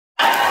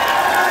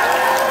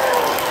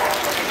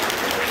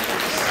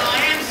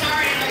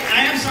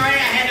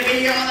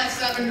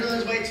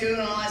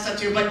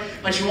to,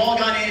 but you all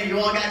got in, you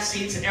all got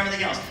seats and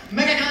everything else.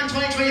 Megacon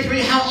 2023,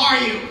 how are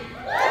you?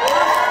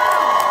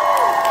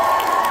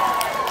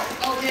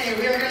 Okay,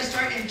 we are going to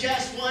start in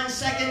just 1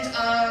 second.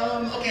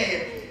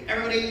 Okay,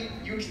 everybody,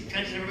 you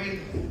can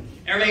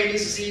everybody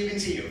needs to see you can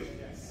see you.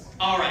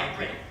 All right,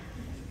 great.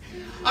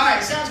 All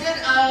right, sounds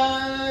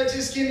good.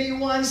 Just give me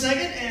 1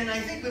 second, and I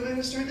think we're going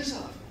to start this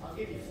off. I'll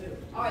give you two.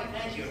 All right,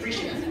 thank you.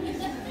 Appreciate it.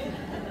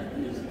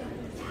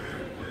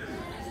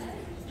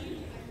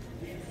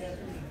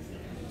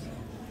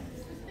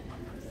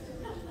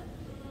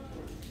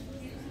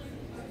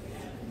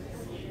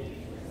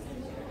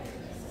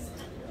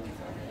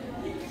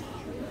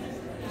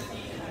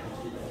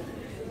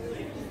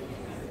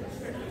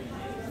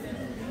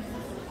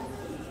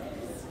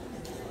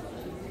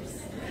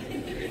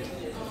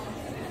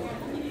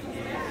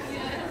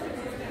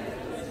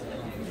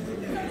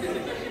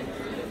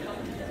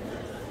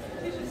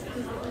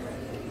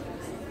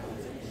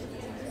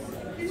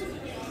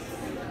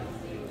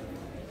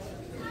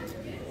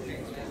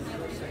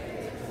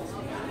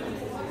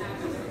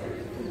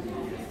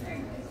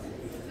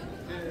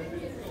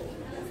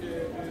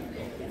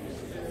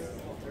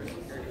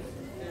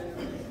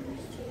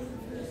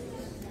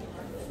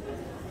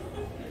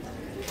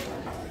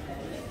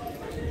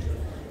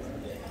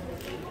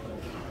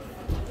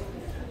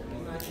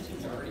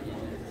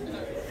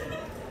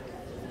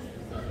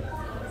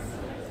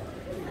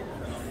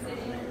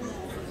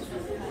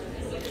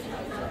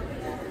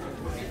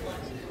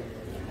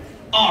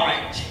 All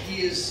right,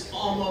 he is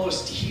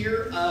almost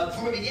here.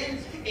 Before we begin,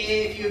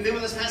 if you've been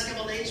with us the past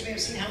couple of days, you may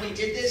have seen how we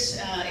did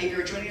this. If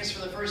you're joining us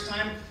for the first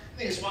time, let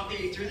me just walk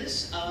you through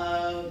this.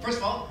 First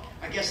of all,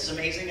 our guest is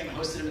amazing. I've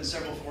hosted him in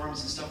several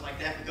forums and stuff like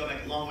that. We go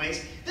back a long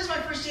ways. This is my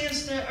first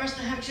chance for us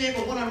to have a chat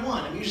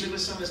one-on-one. I'm usually with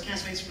some of his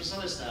castmates for some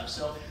other stuff.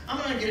 So I'm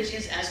going to get a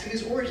chance to ask him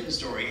his origin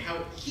story,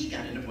 how he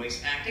got into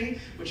voice acting,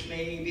 which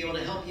may be able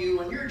to help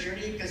you on your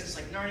journey, because it's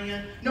like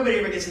Narnia. Nobody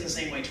ever gets in the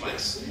same way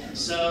twice.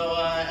 So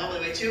help the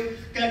way too.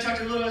 Going to talk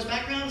to him a little about his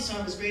background, some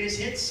of his greatest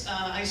hits.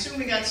 I assume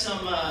we got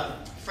some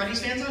Freddy's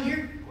fans out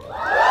here? And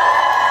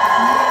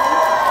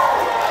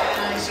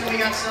I assume we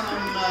got some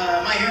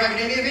My Hero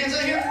Academia fans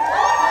out here?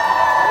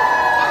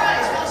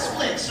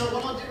 So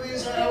what I'll do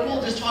is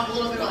we'll just talk a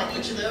little bit about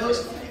each of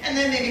those, and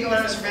then maybe go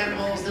down some rabbit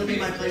holes. It'll be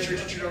my pleasure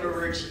to turn it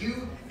over to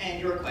you and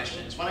your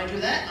questions. When I do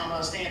that, I'm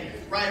going to stand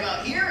right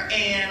about here,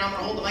 and I'm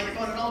going to hold the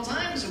microphone at all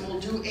times, and we'll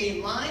do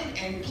a line.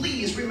 And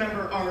please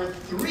remember our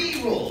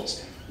 3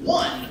 rules.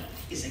 1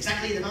 is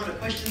exactly the amount of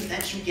questions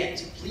that you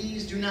get.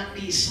 Please do not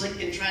be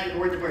slick and try to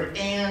word the word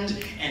and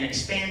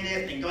expand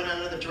it and go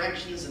down other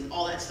directions and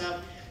all that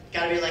stuff.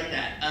 Got to be like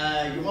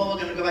that. You're all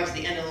going to go back to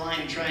the end of the line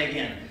and try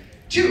again.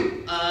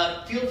 2,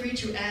 feel free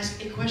to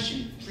ask a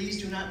question.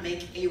 Please do not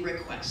make a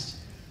request.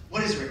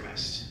 What is a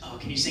request? Oh,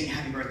 can you sing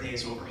Happy Birthday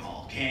is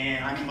Overhaul?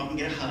 Can I come up and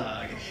get a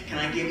hug? Can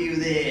I give you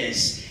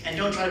this? And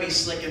don't try to be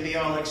slick and be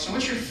all like, so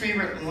what's your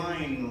favorite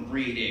line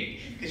reading?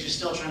 Because you're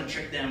still trying to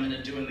trick them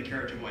into doing the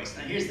character voice.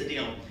 Now here's the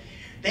deal.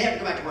 They have to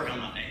go back to work on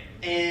Monday.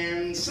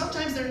 And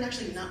sometimes they're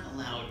actually not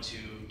allowed to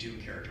do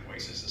character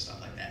voices and stuff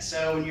like that.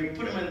 So when you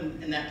put them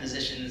in that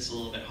position, it's a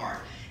little bit hard.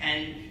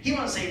 And he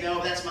wants to say,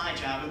 no, that's my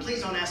job, and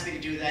please don't ask me to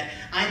do that.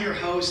 I'm your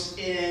host,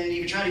 and if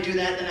you try to do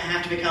that, then I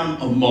have to become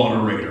a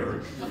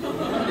moderator. And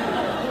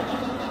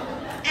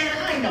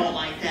I don't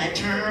like that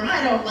term.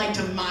 I don't like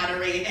to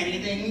moderate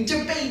anything.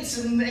 Debates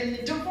and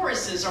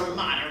divorces are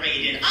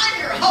moderated. I'm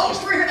your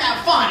host. We're here to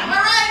have fun. Am I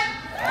right?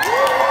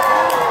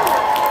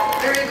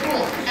 Very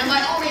cool. And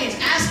by all means,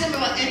 ask him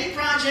about any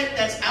project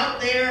that's out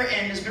there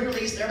and has been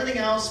released, everything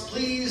else.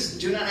 Please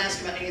do not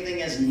ask about anything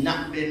that has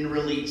not been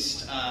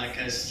released,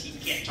 because he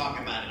can't talk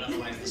about it,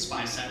 otherwise the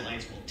spy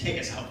satellites will take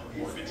us out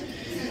for orbit.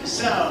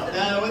 So,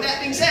 with that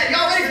being said,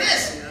 y'all ready for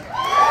this?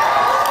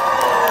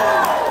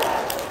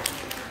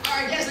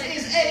 Our guest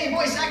is a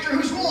voice actor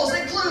whose roles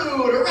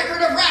include A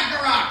Record of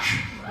Ragnarok,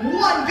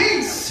 One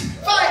Piece,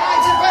 Five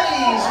Nights at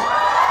Freddy's,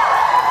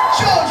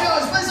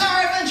 JoJo's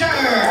Bizarre Adventure,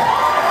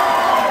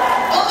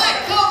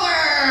 Black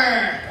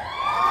Clover,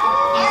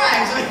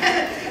 alright,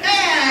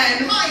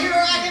 and My Hero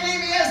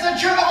Academia as the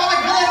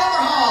Turbonomic Villain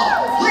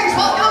Overhaul. Please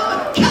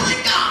welcome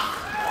Kellen Goff.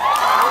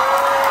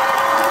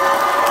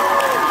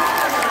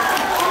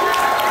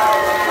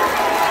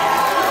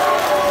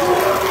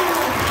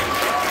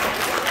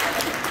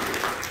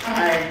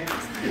 Hi.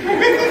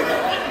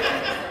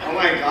 Oh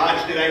my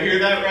gosh, did I hear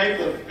that right?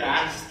 The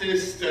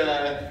fastest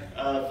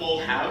full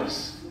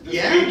house this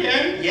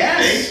weekend?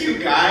 Yes. Thank you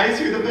guys,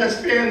 you're the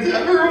best fans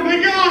ever. Oh my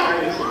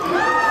gosh.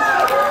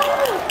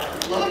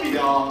 Love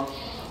y'all.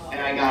 And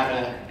I got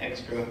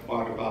extra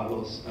water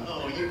bottles.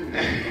 Oh, you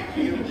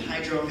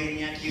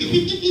hydromaniac,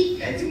 you.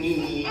 That's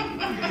me.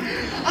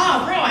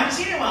 Oh, bro, I haven't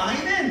seen you in a while. How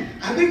you been?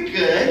 I've been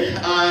good.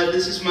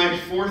 This is my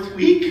 4th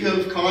week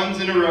of cons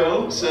in a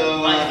row, so...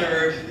 My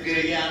 3rd.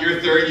 Good. Yeah.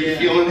 Your 3rd, you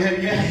feeling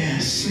it yet?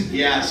 Yes.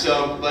 Yeah,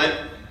 so,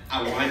 but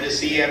I wanted to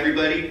see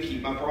everybody,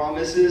 keep my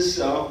promises,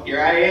 so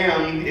here I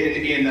am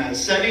in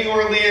sunny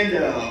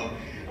Orlando.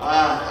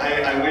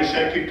 I wish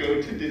I could go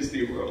to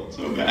Disney World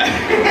so bad.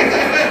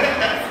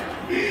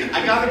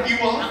 I got a few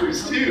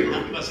offers too.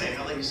 I'm about to say,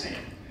 how late are you saying?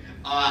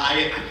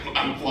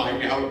 I'm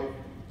flying out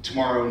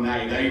tomorrow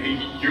night.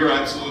 You're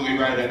absolutely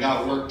right. I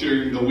got work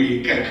during the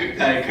week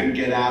I couldn't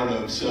get out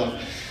of. So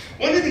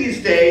one of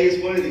these days,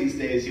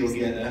 you'll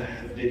get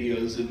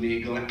videos of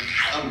me going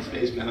on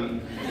Space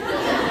Mountain.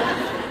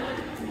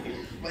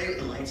 Right with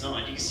the lights on,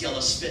 you can see all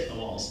the spit in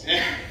the walls.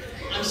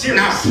 I'm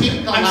serious. Now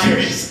keep the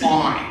lights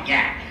on.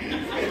 Yeah.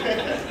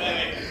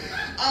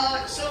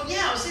 So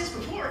yeah, I was saying this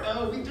before.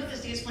 We've done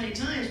this dance plenty of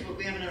times, but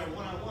we haven't done a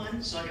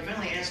one-on-one. So I can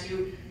finally ask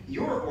you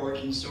your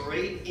origin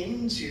story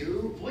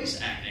into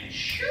voice acting.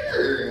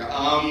 Sure.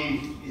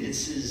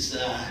 This is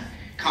a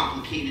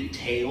complicated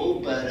tale,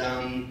 but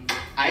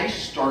I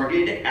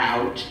started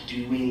out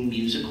doing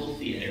musical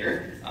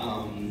theater.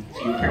 A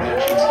few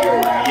productions here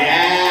and there.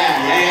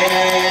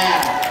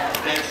 Yeah.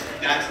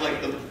 That's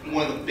like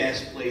one of the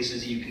best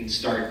places you can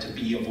start to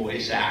be a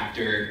voice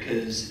actor,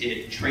 because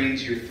it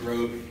trains your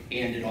throat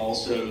and it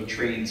also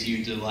trains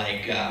you to,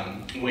 like,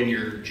 when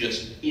you're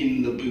just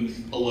in the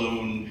booth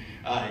alone,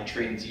 it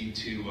trains you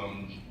to,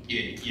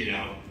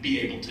 be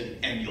able to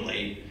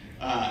emulate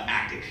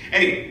acting.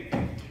 Anyway,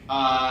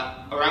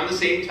 around the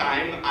same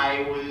time,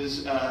 I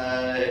was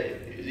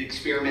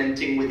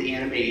experimenting with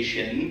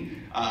animation.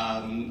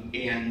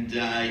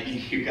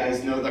 You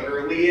guys know the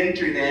early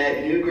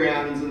internet,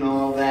 Newgrounds and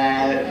all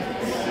that.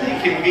 They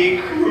can be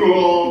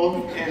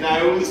cruel, and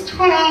I was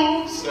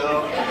 12,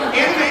 so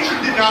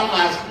animation did not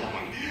last long.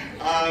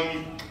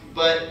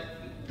 But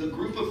the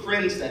group of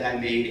friends that I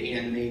made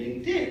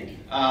animating did.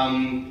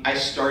 I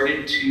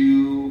started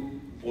to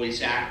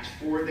voice act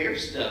for their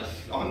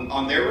stuff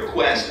on their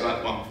request.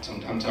 Well,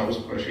 sometimes I was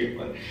pushy,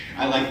 but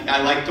I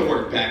liked to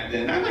work back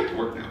then. I like to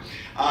work now.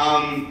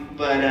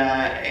 But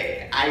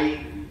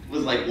I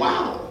was like,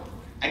 wow,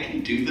 I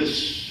can do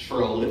this for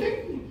a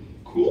living?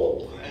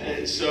 Cool.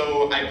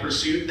 So I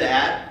pursued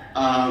that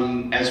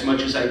as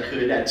much as I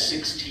could. At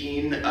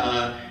 16,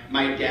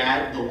 my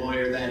dad, the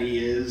lawyer that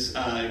he is,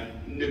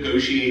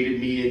 negotiated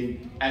me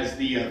as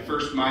the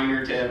first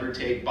minor to ever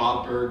take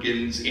Bob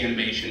Bergen's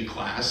animation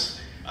class,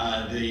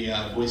 the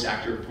voice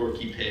actor of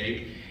Porky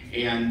Pig.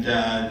 And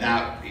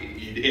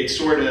it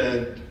sort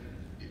of,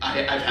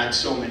 I've had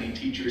so many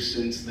teachers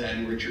since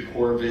then: Richard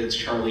Horvitz,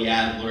 Charlie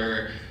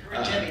Adler. You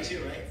were Debbie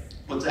too, right?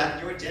 What's that?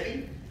 You were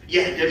Debbie?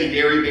 Yeah, Debbie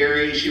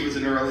Derryberry. She was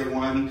an early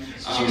one.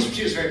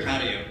 She was very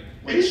proud of you.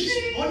 Is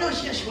she? Oh no,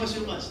 yeah, she was.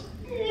 Who was?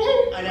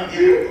 I know.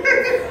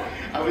 Yeah.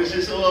 I was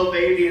just a little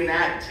baby in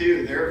that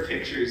too. There are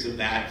pictures of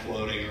that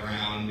floating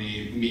around,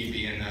 me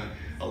being a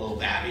little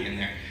babby in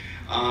there.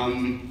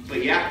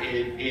 But yeah,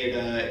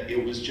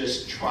 it was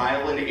just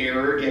trial and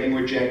error, getting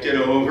rejected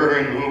over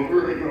and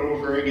over and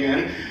over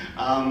again,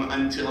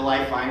 until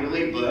I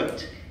finally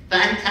booked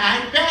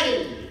Funtime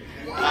Freddy.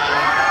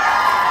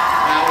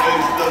 That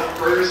was the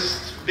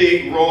first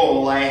big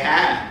role I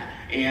had,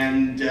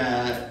 and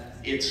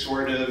it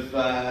sort of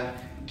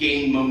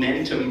gained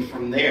momentum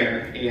from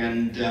there,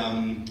 and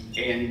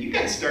you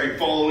guys started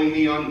following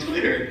me on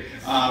Twitter.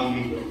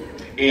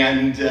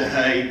 And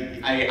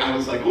I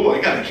was like, oh, I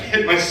gotta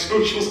get my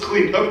socials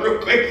cleaned up real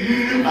quick.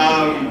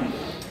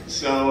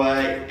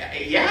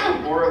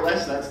 Yeah, more or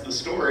less that's the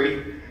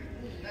story.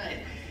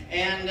 Right.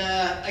 And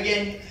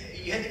again,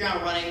 you hit the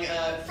ground running.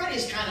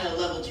 Freddy's kind of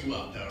leveled you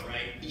up, though,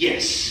 right?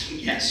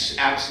 Yes,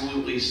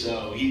 absolutely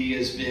so. He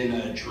has been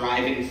a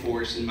driving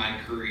force in my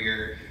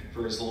career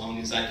for as long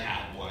as I've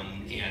had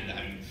one, and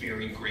I'm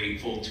very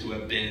grateful to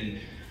have been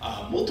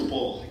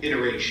multiple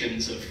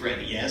iterations of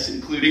Freddy, yes,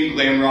 including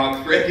Glam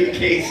Rock Freddy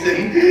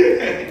Kaysen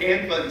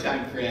and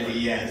Funtime Freddy,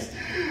 yes.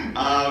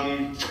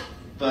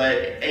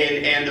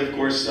 And of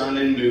course Sun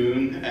and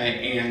Moon,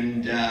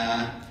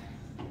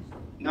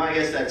 no, I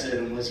guess that's it,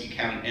 unless you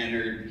count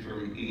Ennard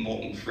for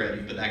Molten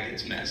Freddy, but that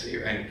gets messy,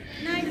 right?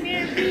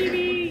 Nightmare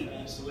Baby!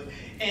 Absolutely.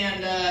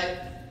 And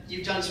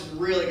you've done some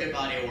really good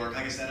body of work.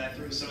 Like I said, I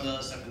threw some of the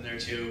other stuff in there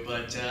too,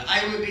 but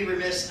I would be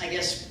remiss, I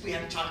guess we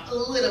have to talk a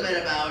little bit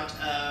about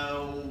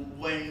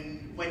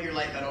when your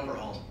life got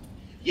overhauled.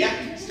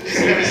 Yeah.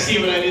 See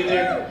what I did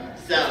there?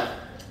 So,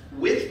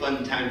 with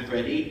Funtime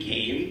Freddy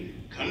came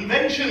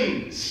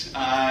conventions.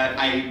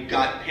 I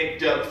got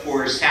picked up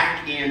for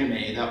SAC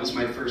Anime. That was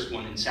my first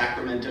one in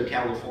Sacramento,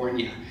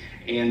 California.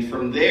 And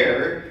from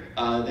there,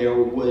 there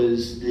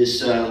was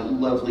this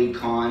lovely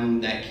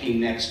con that came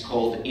next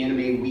called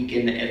Anime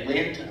Weekend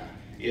Atlanta,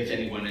 if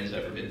anyone has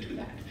ever been to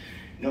that.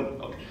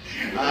 Nope, okay.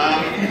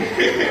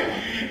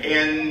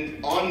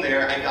 And on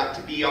there, I got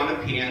to be on a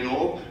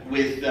panel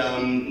with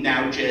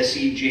now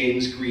Jesse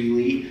James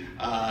Greeley,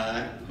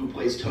 who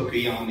plays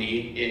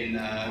Tokoyami in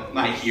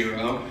My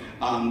Hero,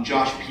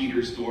 Josh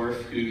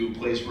Petersdorf, who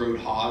plays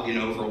Roadhog in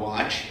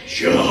Overwatch.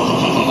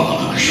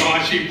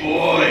 Joshy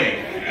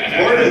boy!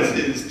 Florida's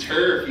his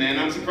turf, man.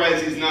 I'm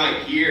surprised he's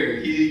not here.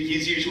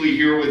 He's usually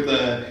here with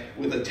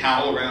a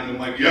towel around him,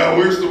 like, yeah,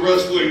 where's the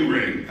wrestling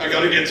ring? I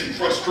gotta get some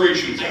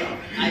frustrations out.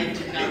 I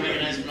did not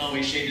recognize him at all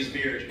when he shaved his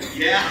beard.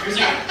 Yeah. He was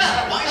like,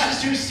 why is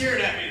this dude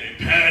staring at me?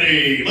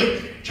 Patty,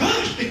 look,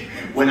 Josh,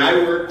 When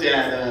I worked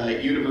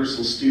at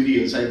Universal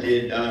Studios, I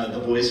did the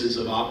voices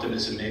of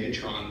Optimus and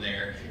Megatron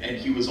there, and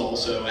he was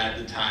also at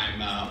the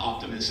time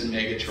Optimus and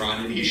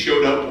Megatron, and he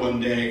showed up one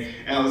day,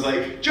 and I was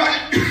like, Josh,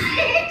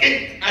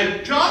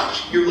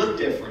 Josh, you look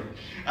different.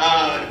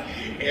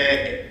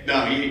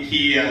 No,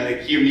 he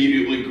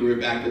immediately grew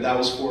it back, but that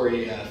was for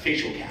a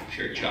facial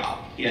capture job.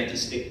 He had to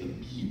stick the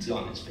beads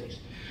on his face.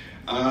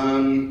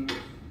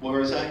 Where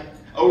was I?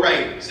 Oh,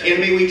 right.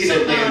 Anime Week in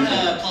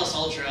Atlanta. Plus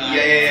Ultra.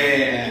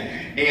 Yeah.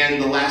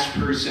 And the last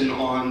person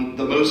on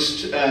the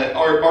most,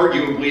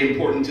 arguably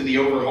important to the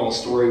overhaul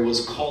story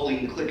was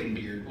Colleen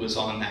Clickenbeard was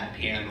on that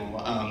panel.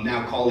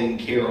 Now Colleen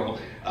Carroll,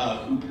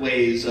 who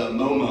plays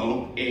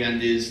Momo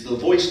and is the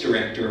voice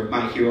director of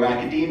My Hero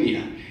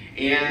Academia.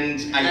 And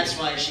that's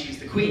why she's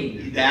the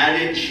queen.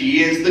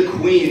 She is the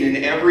queen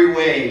in every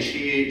way.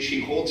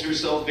 She holds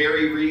herself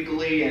very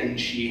regally, and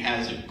she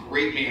has a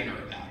great manner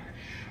about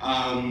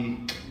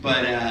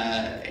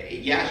her.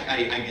 Yeah,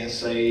 I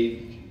guess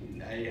I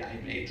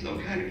made some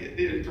kind of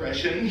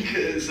impression,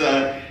 because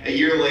a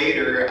year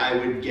later I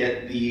would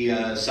get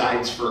the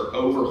sides for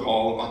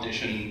Overhaul,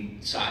 audition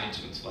sides,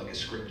 so it's like a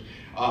script,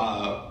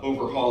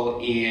 Overhaul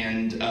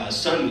and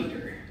Sun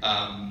Eater,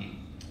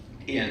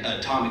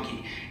 and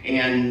Tamaki.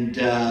 And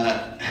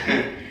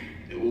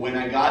when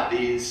I got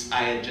these,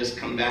 I had just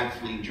come back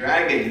from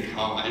Dragon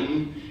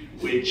Con,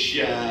 which,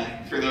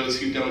 for those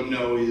who don't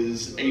know,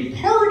 is a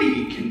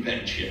party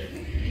convention.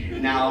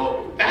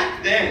 Now,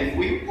 back then,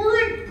 we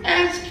weren't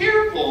as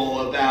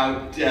careful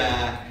about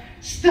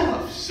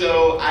stuff,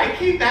 so I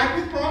came back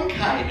with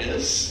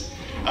bronchitis,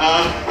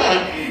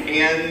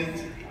 and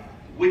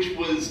which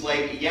was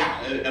like,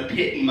 a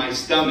pit in my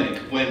stomach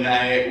when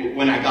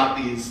I got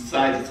these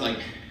sides. It's like,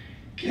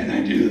 can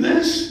I do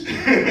this?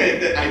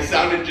 I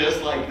sounded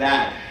just like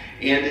that,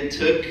 and it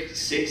took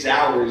 6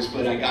 hours,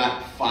 but I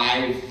got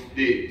five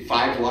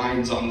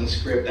lines on the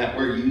script that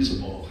were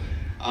usable.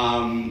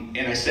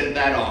 And I sent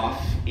that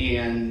off,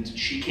 and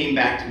she came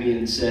back to me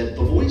and said,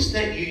 the voice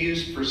that you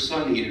used for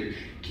Sun Eater,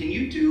 can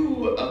you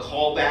do a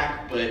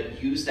callback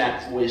but use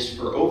that voice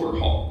for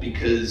Overhaul,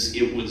 because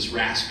it was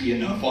raspy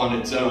enough on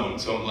its own?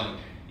 So I'm like,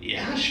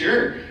 yeah,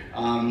 sure.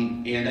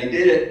 And I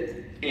did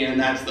it. And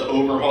that's the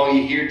Overhaul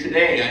you hear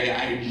today.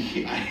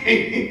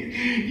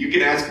 You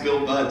can ask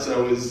Bill Butts. I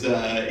was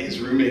his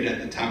roommate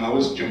at the time. I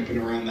was jumping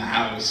around the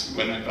house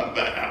when I found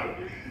that out.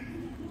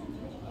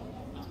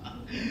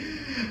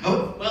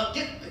 Oh, well,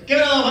 give it a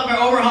little bit more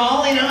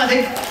Overhaul, I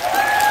think.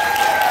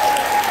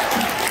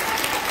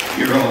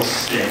 You're all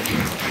sick.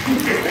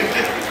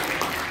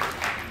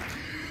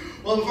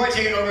 Well, before I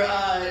take it over,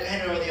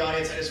 hand it over to the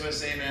audience, I just want to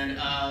say, man,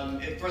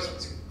 first of all,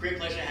 it's a great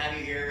pleasure to have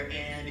you here,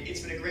 and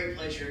it's been a great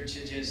pleasure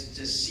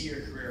to see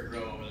your career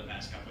grow over the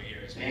past couple of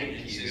years, man.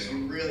 It's just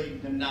really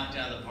been knocked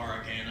out of the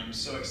park, and I'm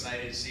so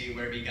excited to see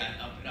where we got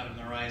up on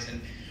the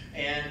horizon.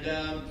 And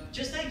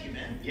just thank you,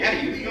 man.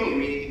 Yeah, you've known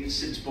me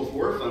since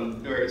before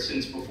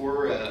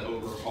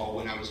Overhaul,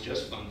 when I was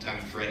just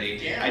Funtime Freddy.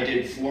 Yeah. I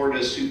did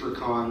Florida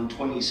SuperCon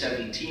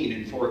 2017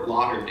 in Fort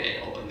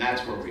Lauderdale, and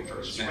that's where we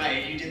first met.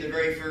 Right, you did the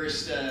very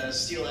first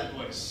Steal That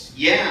Voice.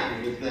 Yeah,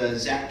 with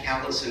Zach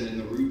Callison and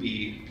the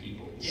Ruby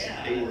people.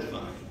 Yeah, they were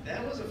fun.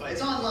 That was a fun.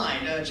 It's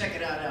online. Check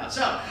it out.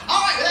 So,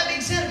 all right. With that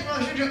being said, if you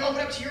want to open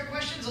up to your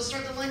questions, let's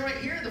start the line right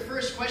here. The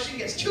first question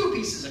gets 2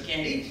 pieces of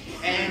candy,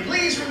 and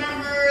please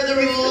remember the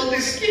rules.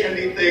 This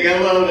candy thing, I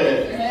love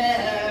it.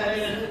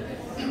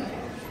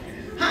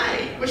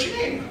 Hi, what's your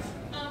name?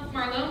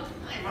 Marlo.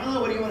 Hi,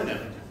 Marlo. What do you want to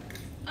know?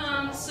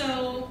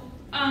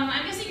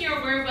 I'm guessing you're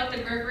aware about the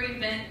Gregory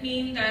Vent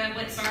meme that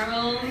went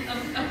viral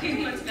a few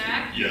months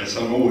back. Yes,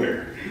 I'm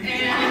aware.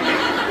 And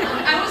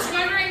I was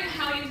wondering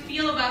how you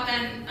feel about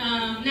that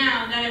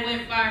now that it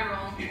went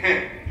viral.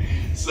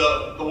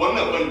 So the one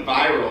that went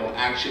viral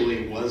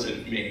actually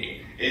wasn't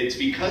me. It's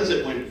because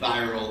it went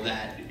viral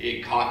that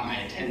it caught my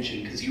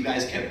attention, because you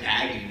guys kept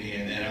tagging me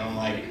in it, and I'm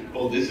like,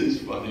 oh, this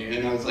is funny.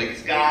 And I was like,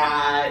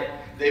 Scott,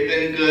 they've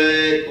been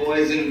good,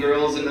 boys and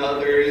girls and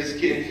others.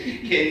 Can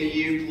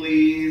you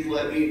please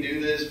let me do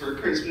this for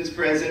Christmas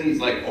present? He's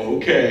like,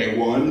 okay,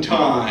 one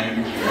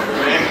time.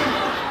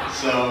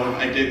 So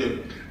I did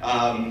the,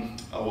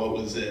 what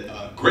was it?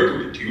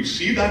 Gregory, do you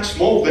see that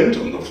small vent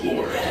on the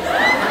floor?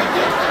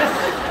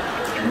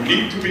 You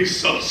need to be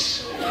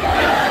sus.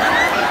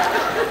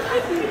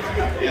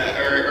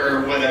 Yeah,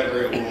 or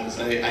whatever it was.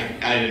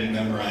 I didn't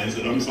memorize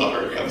it. I'm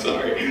sorry.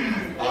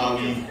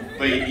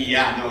 But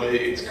yeah, no,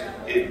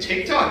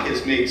 TikTok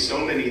has made so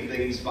many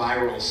things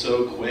viral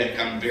so quick.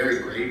 I'm very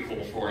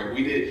grateful for it.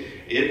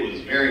 It was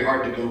very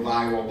hard to go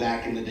viral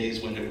back in the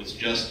days when it was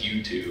just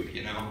YouTube,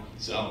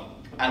 So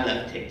I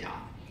love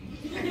TikTok.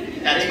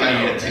 That's my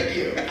answer. Thank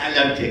you. I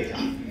love TikTok.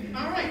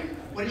 All right.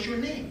 What is your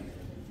name?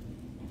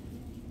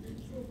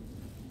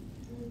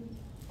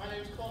 My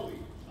name's Chloe.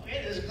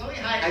 Okay, this is Chloe.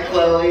 Hi, Hi,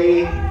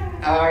 Chloe.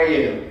 How are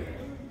you?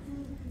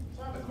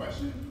 So I have a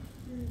question.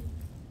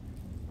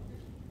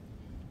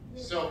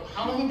 So,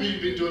 how long have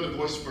you been doing the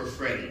voice for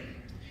Freddy?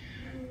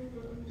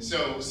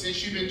 So,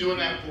 since you've been doing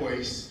that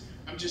voice,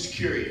 I'm just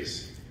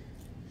curious.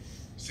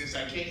 since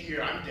I can't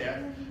hear, I'm deaf.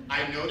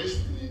 I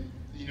noticed,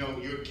 you know,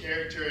 your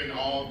character in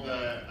all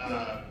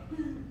the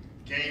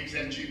games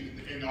that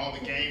in all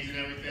the games and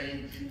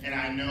everything, and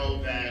I know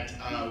that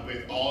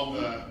with all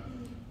the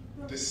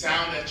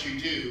sound that you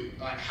do,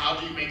 like how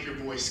do you make your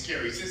voice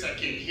scary? Since I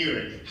can't hear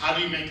it, how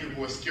do you make your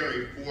voice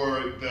scary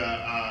for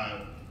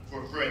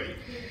Freddy?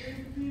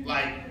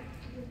 Like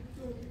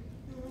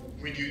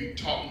when you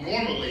talk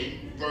normally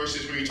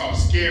versus when you talk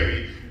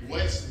scary,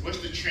 what's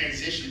the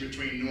transition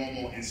between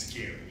normal and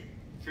scary?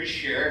 For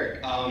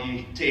sure.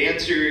 To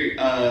answer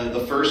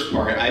the first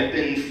part, I've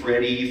been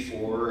Freddy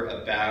for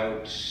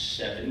about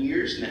 7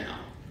 years now.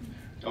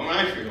 Don't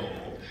I feel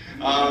old?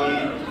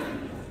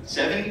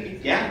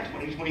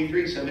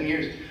 2023, 7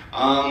 years.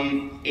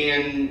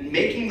 And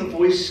making the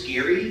voice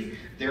scary,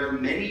 there are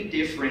many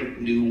different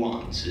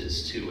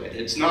nuances to it.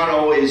 It's not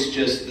always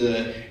just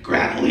the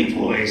gravelly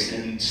voice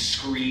and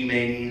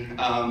screaming.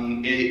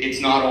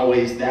 It's not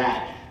always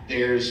that.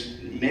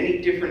 There's many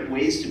different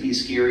ways to be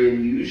scary,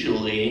 and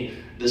usually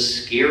the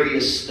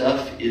scariest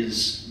stuff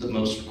is the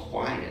most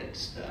quiet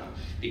stuff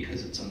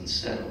because it's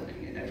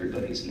unsettling and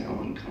everybody's now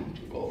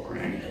uncomfortable,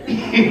 right?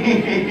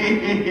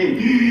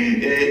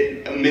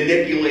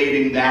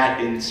 Manipulating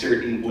that in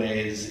certain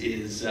ways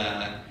is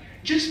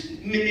just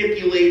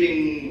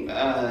manipulating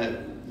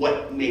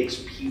what makes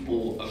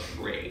people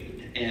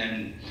afraid,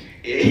 and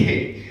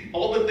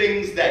all the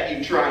things that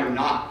you try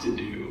not to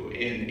do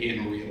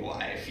in real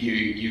life,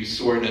 you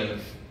sort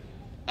of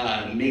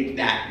make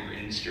that your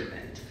instrument.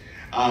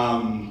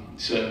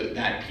 So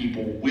that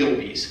people will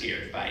be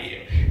scared by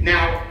you.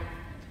 Now,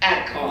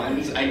 at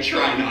cons, I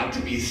try not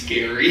to be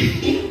scary,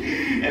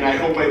 and I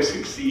hope I've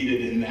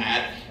succeeded in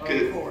that.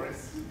 Of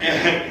course.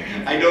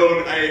 I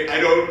don't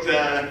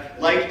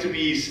like to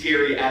be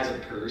scary as a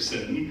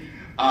person,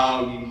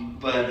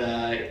 but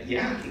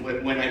yeah,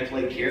 when I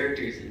play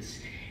characters,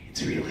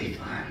 it's really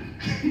fun.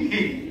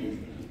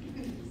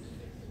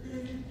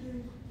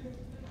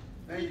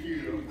 Thank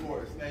you, of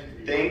course. Thank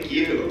you. Thank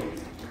you.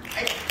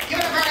 Hey, give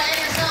it up for our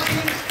ASL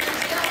team.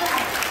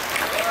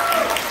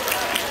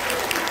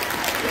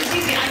 It was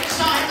easy. I just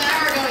saw him an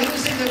hour ago. He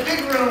was in the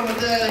big room with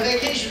the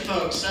vacation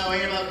folks. So he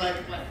had like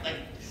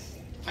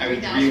I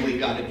 3,000. really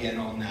got to get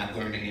on that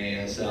learning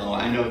ASL.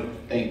 I know.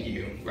 Thank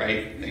you.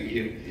 Right? Thank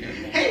you. Yeah.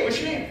 Hey, what's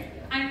your name?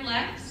 I'm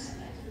Lex.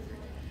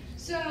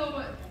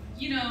 So,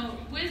 you know,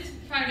 with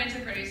Five Nights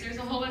at Freddy's, there's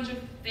a whole bunch of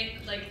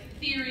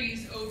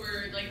theories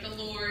over like the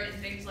lore and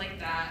things like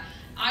that.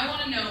 I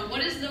want to know,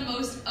 what is the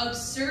most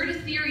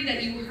absurd theory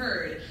that you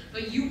heard,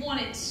 but you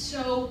want it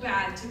so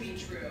bad to be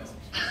true?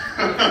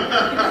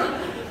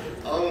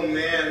 Oh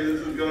man,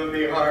 this is going to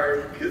be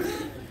hard because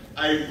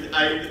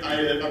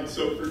I'm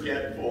so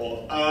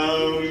forgetful.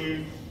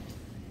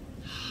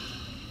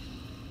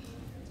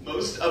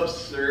 Most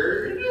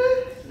absurd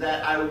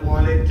that I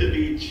wanted to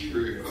be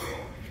true.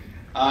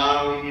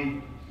 I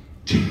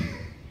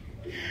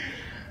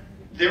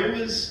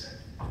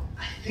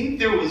think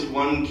there was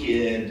one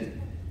kid.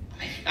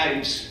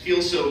 I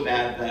feel so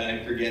bad that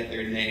I forget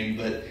their name,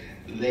 but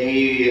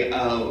they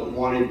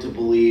wanted to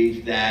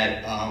believe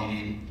that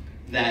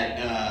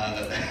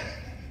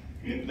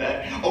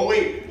oh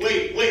wait.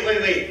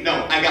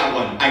 No, I got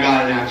one. I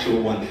got an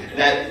actual one.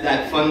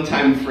 That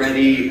Funtime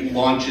Freddy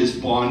launches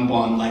Bon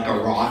Bon like a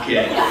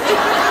rocket.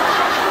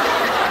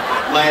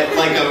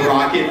 like a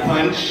rocket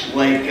punch,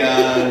 like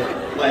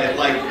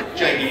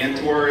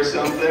Gigantor or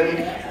something.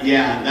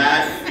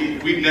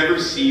 Yeah, we've never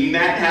seen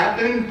that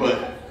happen,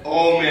 but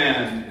oh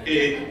man,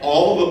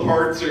 all the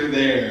parts are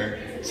there.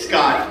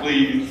 Scott,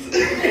 please.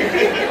 There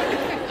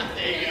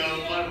you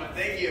go, fun one.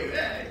 Thank you.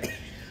 Hey.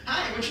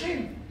 Hi, what's your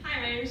name? Hi,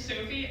 my name is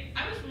Sophie.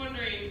 I was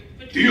wondering...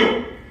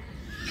 Deal.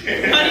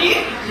 Buddy?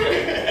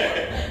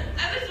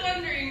 I was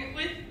wondering,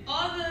 with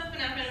all the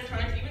FNAF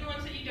animatronics, even the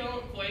ones that you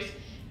don't voice,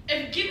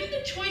 if given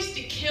the choice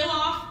to kill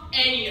off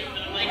any of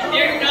them, like,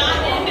 they're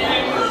not in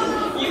there,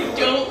 you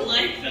don't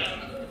like them,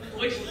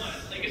 which one?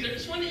 Like, is there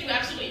just one that you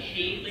absolutely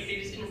hate? Like, they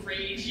just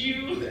enrage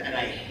you? That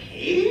I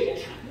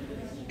hate?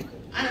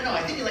 I don't know.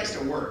 I think he likes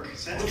to work.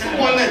 So that's What's kind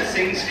the of one that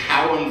sings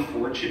How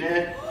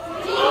Unfortunate?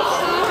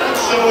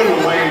 That's so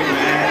annoying,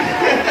 man.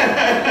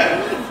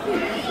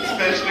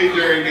 Especially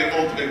during an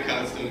Ultimate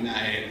Custom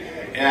Night.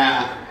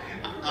 Yeah.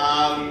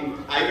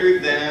 Either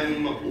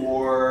them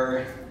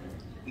or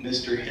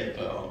Mr.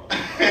 Hippo.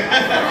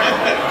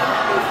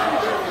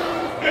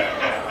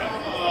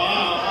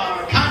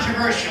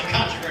 controversial.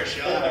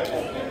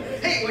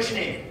 Hey, what's your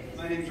name?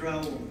 My name's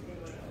Raul.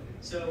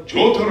 So,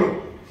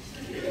 Jotaro.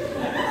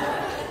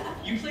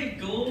 you played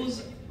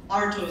Goals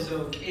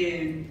Artozoke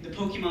in the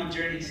Pokemon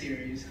Journey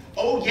series.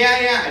 Oh,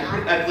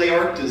 yeah. I play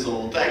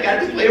Arctozolt. I got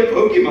to play a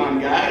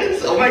Pokemon,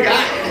 guys. Oh, my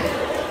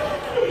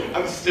God.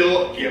 I'm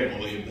still can't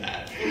believe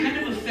that. What kind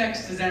of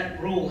effects does that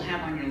role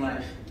have on your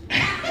life?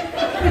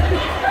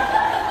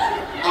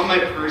 On my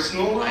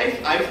personal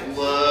life, I've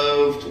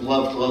loved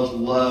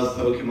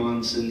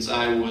Pokemon since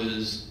I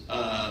was,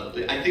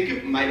 I think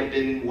it might have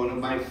been one of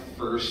my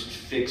first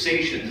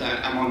fixations.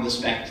 I'm on the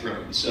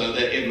spectrum, so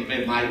that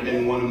it might have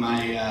been one of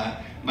my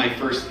my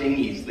first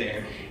thingies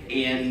there.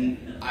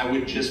 And I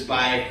would just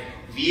buy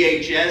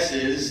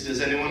VHSs.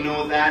 Does anyone know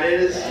what that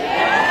is? Okay,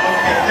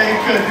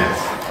 thank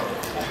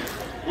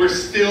goodness. We're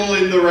still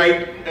in the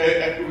right...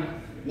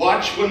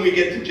 watch when we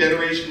get to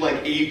generation like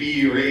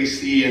AB or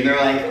AC, and they're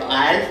like,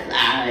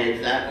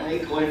 is that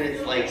like when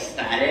it's like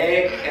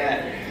static?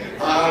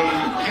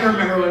 I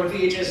remember when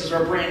VHSs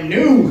were brand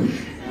new.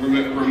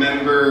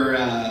 Remember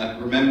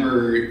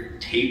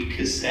tape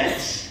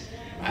cassettes?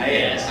 I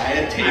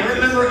had tape. I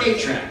remember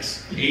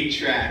 8-tracks.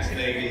 8-tracks,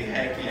 baby,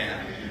 heck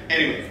yeah.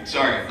 Anyway,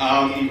 sorry.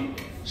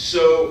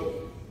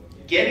 So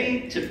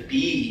getting to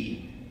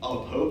be a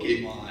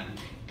Pokemon,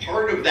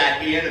 part of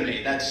that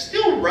anime that's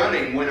still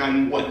running when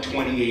I'm,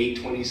 28,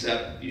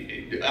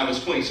 27. I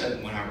was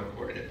 27 when I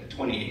recorded it, but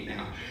 28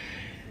 now.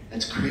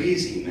 That's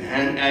crazy,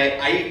 man.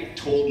 I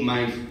told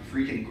my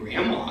freaking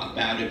grandma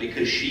about it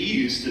because she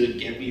used to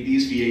get me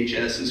these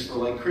VHSs for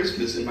like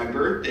Christmas and my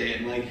birthday,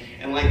 and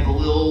like the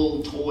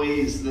little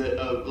toys that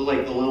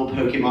like the little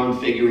Pokemon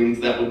figurines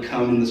that would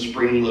come in the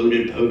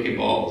spring-loaded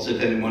Pokeballs,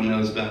 if anyone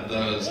knows about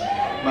those.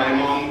 My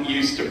mom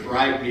used to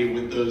bribe me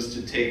with those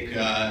to take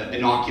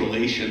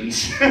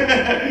inoculations. You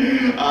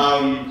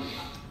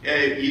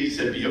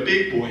said be a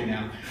big boy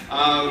now,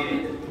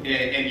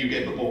 and you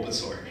get the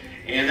Bulbasaur.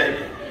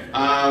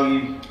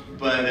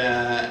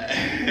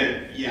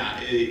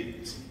 Yeah,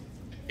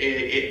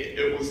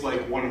 it was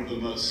like one of the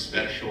most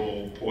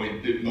special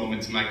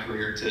moments in my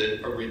career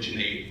to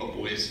originate a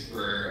voice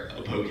for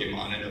a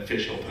Pokemon, an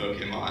official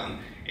Pokemon,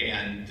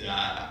 and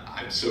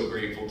I'm so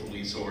grateful to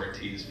Lisa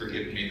Ortiz for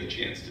giving me the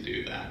chance to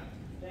do that.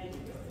 Thank you.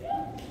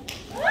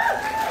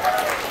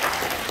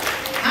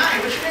 Hi,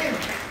 what's your name?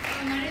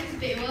 My name is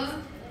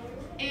Bayla,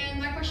 and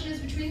my question is,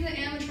 between the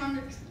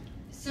animatronics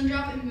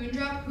Sundrop and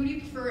Moondrop, who do you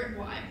prefer and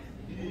why?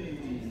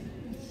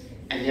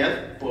 I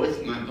love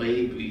both my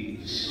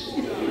babies.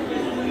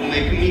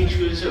 Make me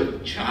choose a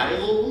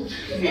child?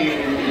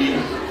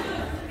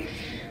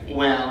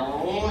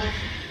 Well,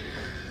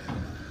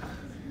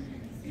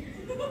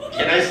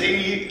 can I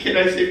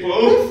say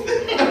both?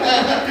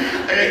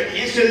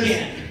 Yes, you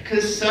can.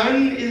 Because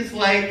Sun is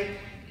like,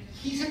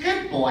 he's a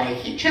good boy.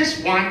 He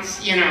just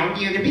wants, you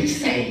to be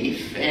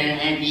safe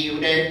and you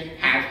to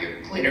have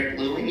your glitter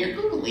glue and your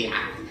googly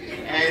eye.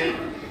 And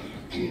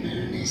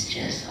Moon is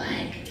just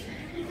like,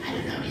 I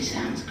don't know, he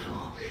sounds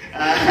cool.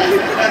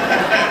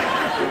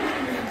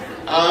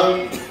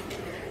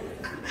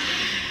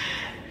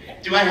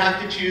 Do I have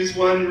to choose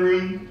one,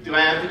 Room? Do I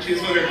have to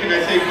choose one, or can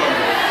I say both?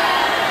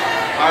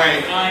 All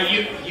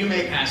right. You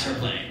may pass or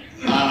play.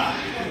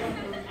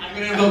 I'm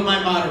gonna invoke my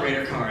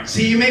moderator card.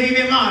 See, you may be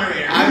a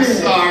moderator. I'm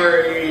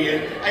sorry.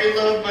 I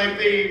love my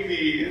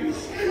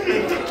babies.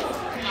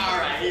 All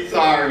right.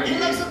 Sorry. He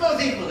loves them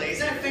both equally. Is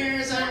that fair?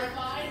 Is that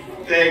fine?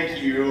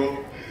 Thank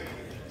you.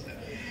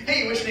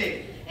 Hey, what's your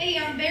name? Hey,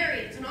 I'm Barry.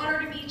 It's an honor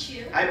to meet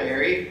you. Hi,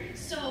 Barry.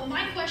 So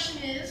my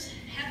question is,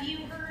 have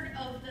you heard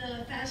of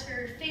the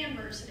Fazbear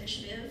Fanverse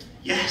Initiative?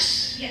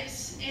 Yes.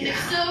 Yes. And Yeah. if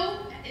so,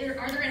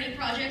 are there any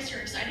projects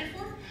you're excited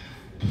for?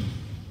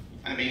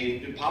 I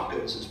mean, Pop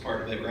Goes is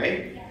part of it,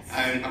 right? Yes.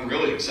 I'm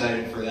really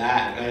excited for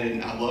that.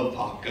 I love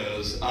Pop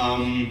Goes.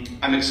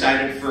 I'm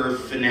excited for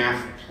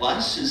FNAF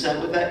Plus. Is that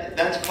what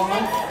that's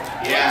called?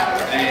 Yeah.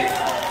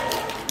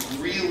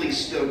 I'm really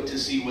stoked to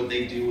see what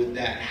they do with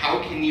that. How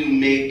can you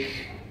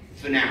make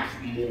FNAF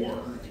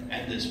more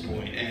at this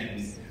point? And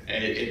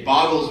it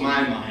boggles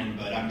my mind,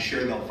 but I'm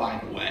sure they'll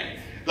find a way.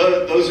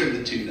 Those are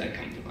the two that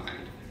come to mind.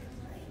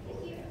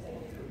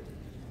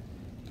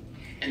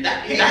 And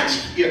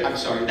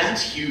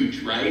that's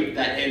huge, right?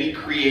 That any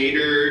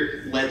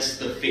creator lets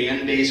the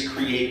fan base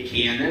create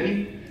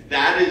canon.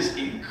 That is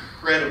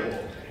incredible.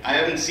 I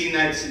haven't seen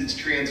that since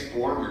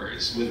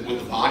Transformers with the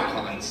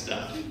BotCon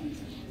stuff.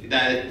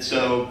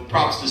 So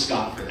props to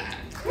Scott for that.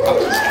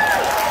 Props to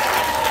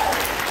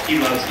Scott. He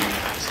loves you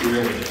guys. He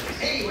really does.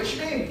 Hey, what's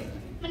your name?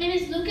 My name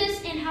is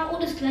Lucas, and how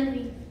old is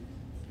Gregory?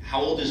 How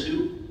old is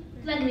who?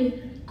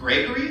 Gregory.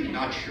 Gregory?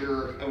 Not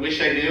sure. I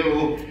wish I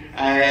knew.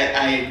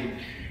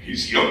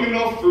 He's young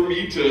enough for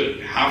me to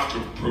have to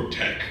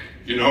protect,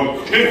 Thank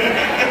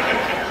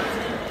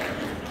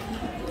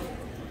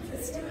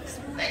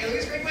you,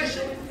 Lucas. Great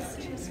question.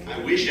 I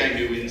wish I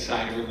knew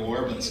insider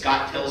lore, but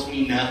Scott tells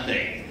me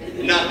nothing.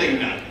 Nothing.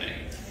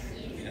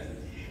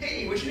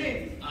 Hey, what's your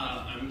name?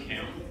 I'm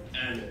Cam,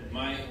 and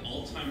my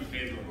all-time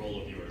favorite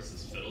role of yours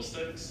is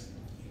Fiddlesticks.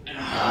 And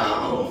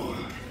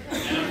I'm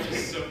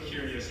just so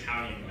curious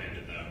how you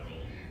landed that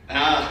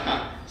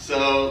role.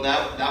 So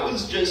that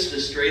was just a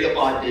straight-up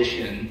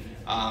audition.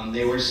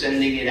 They were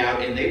sending it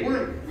out, and they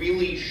weren't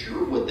really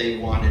sure what they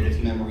wanted, if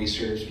memory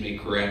serves me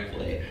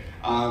correctly.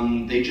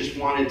 They just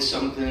wanted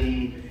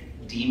something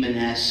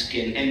demon-esque,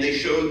 and they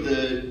showed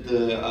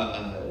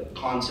the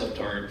concept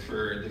art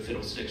for the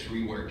Fiddlesticks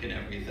rework and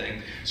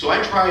everything. So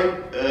I tried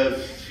a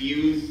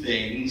few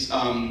things.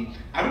 I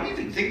don't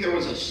even think there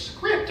was a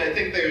script. I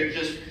think they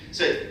just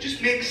said,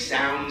 just make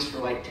sounds for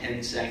like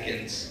 10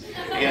 seconds.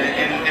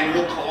 And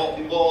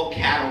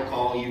Cat will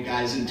call you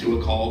guys into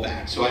a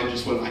callback. So I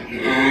just went like,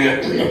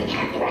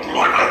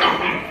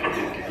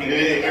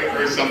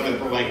 or something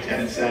for like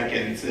 10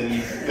 seconds,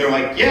 and they're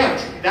like, yeah,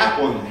 that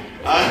one.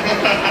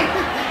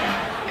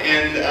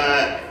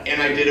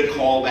 And I did a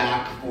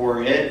callback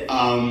for it,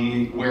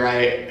 where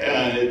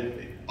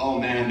oh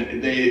man,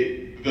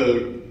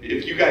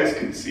 if you guys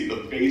could see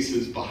the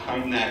faces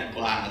behind that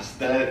glass,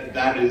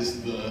 that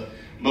is the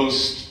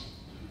most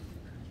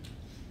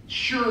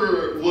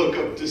sure look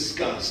of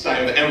disgust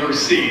I've ever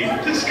seen.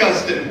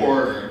 Disgust and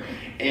horror.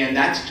 And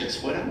that's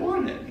just what I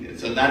wanted.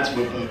 So that's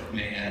what hooked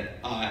me,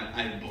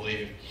 I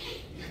believe.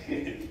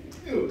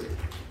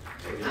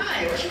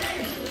 Hi, what's your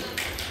name?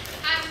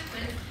 I'm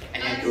Quinn.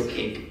 And I go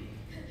cake.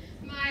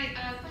 My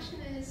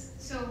question is,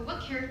 so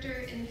what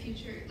character in the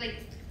future, like,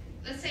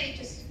 let's say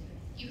just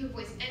you could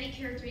voice any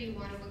character you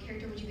wanted, what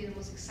character would you be the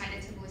most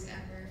excited to voice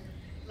ever?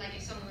 Like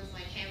if someone was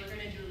like, hey, we're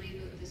going to do a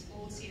reboot of this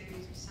old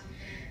series or something.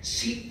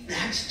 See,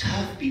 that's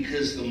tough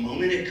because the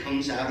moment it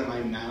comes out of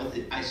my mouth,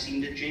 I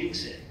seem to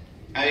jinx it.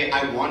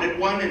 I wanted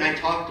one and I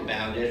talked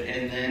about it,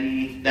 and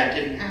then that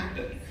didn't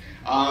happen.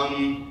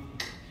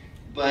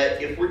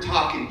 But if we're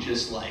talking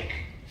just like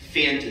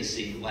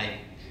fantasy, like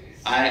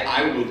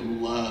I would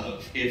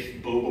love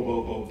if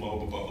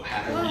Bobo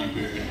had a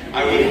reboot.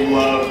 I would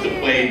love to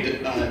play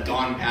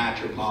Don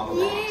Patch or Papa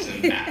Rocks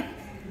in that.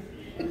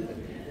 The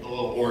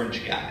little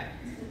orange guy.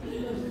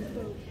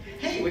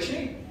 Hey, what's your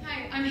name?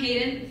 Hi, I'm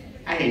Hayden.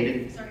 Hi,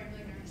 Hayden. Sorry, I'm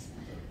really nervous.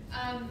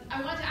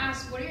 I wanted to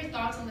ask, what are your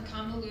thoughts on the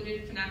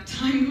convoluted FNAF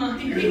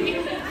timeline?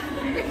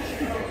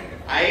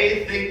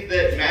 I think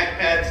that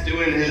MacPat's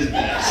doing his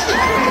best.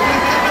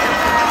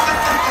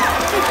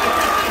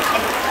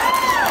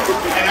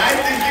 And I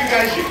think you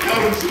guys should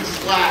cut him some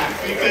slack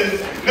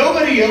because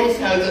nobody else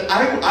has.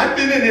 I've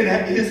been in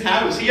his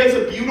house. He has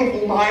a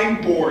beautiful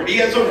mind board. He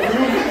has a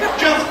room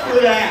just for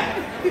that.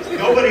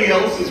 Nobody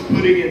else is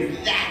putting in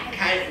that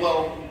kind.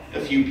 Well, a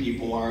few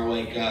people are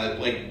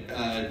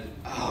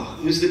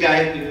who's the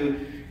guy who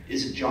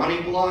is it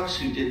Johnny Blocks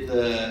who did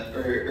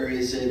or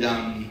is it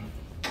FUNAF,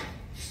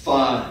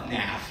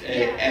 FUHNAFF.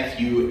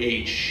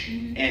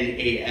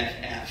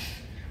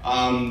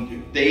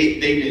 They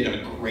did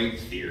a great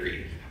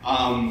theory.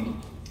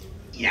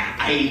 Yeah,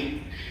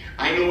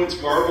 I know it's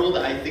garbled.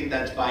 I think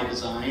that's by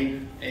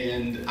design,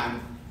 and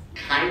I'm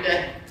kind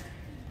of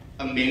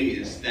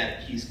amazed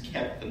that he's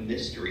kept the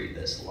mystery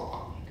this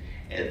long,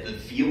 and the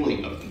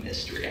feeling of the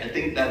mystery. I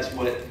think that's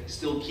what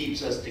still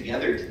keeps us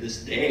together to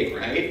this day,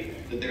 right?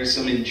 That there's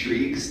some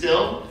intrigue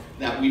still,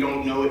 that we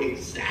don't know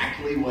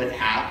exactly what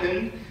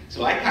happened.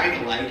 So I kind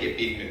of like it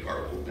being a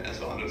garbled mess,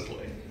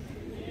 honestly.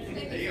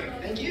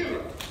 Thank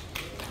you.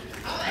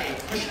 Hi,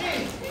 what's your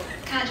name?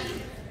 Kaji.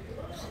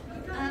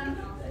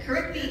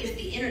 Correct me if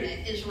the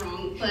internet is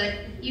wrong, but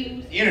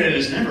you... The internet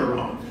is never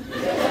wrong.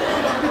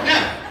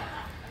 No.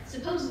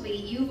 Supposedly,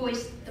 you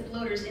voiced the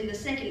bloaters in the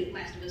second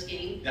Last of Us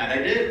game. That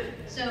I did.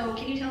 So,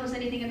 can you tell us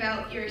anything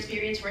about your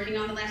experience working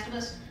on The Last of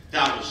Us?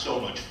 That was so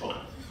much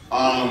fun.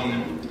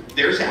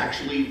 There's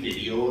actually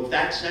video of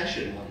that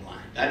session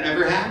online. That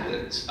never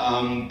happens,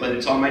 but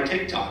it's on my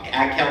TikTok,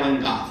 @Kellen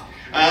Goff.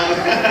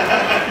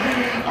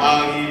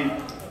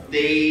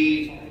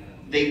 They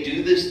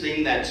do this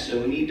thing that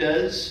Sony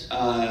does,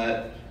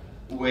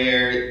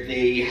 where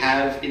they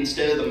have,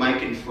 instead of the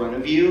mic in front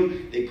of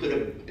you, they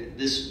put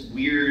this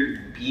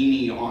weird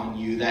beanie on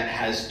you that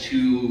has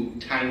two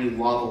tiny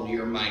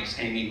lavalier mics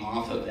hanging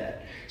off of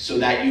it, so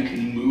that you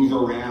can move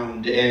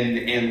around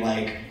and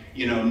like,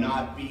 you know,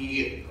 not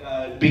be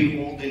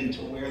beholden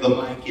to where the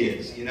mic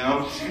is, you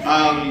know?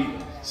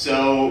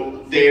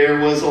 So there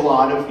was a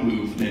lot of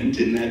movement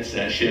in that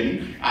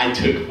session. I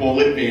took full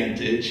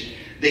advantage.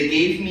 They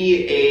gave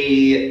me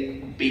a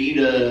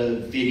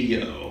beta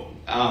video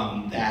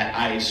that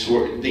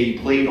they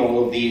played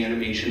all of the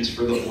animations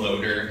for the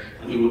bloater.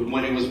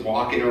 When it was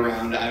walking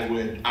around, I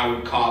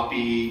would copy,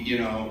 you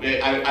know,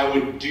 I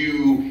would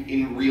do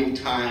in real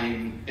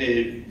time,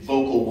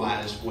 vocal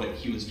wise, what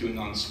he was doing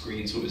on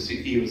screen. So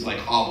he was like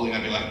hobbling,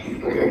 I'd be like,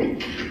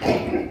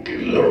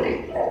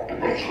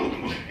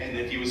 and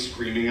if he was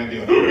screaming, I'd be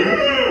like,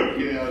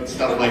 you know, and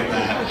stuff like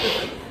that.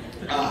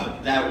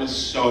 That was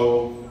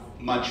so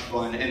much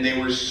fun, and they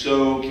were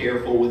so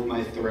careful with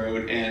my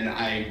throat, and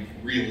I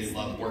really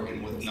love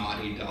working with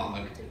Naughty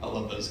Dog. I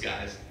love those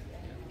guys.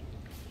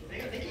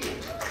 Thank you.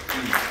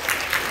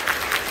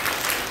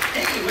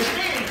 Hey, what's your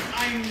name?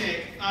 I'm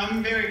Nick.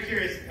 I'm very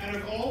curious. Out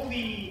of all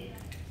the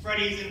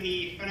Freddy's in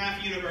the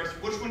FNAF universe,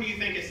 which one do you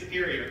think is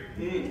superior?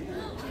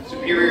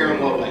 Superior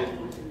in what way?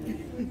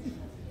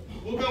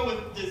 We'll go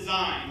with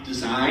design.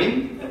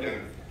 Design? Okay.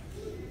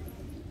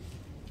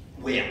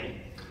 Well,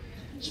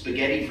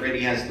 Spaghetti Freddy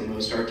has the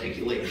most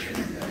articulation.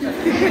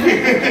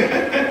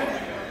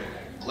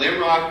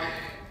 Glamrock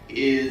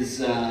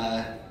is,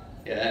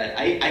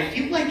 I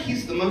feel like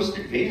he's the most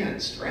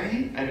advanced,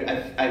 right?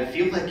 I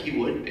feel like he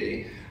would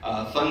be.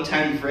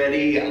 Funtime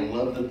Freddy, I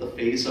love that the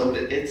face of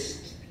it,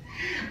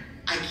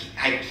 I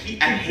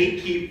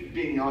hate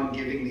keeping on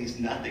giving these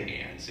nothing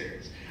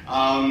answers.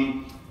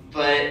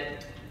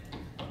 But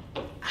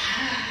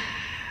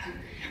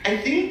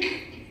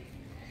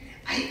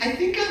I I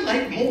think I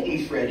like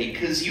Molten Freddy,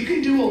 because you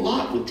can do a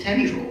lot with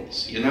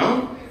tendrils, you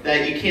know?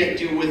 That you can't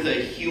do with a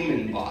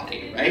human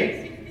body,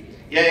 right?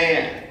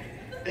 Yeah.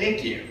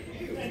 Thank you.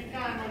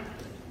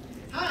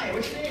 Hi,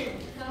 what's your name?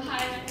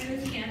 Hi, my name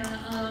is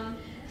Hannah.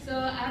 So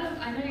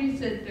I know you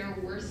said their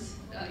worst,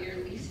 your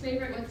least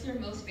favorite. What's your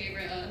most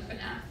favorite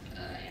FNAF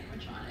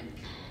animatronic?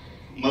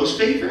 Most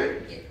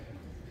favorite? Yeah.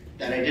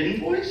 That I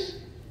didn't voice?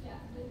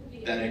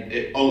 Yeah. That I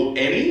did. Oh,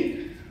 any?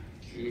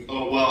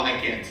 Oh, well, I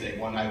can't say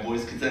one I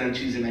voiced because then I'm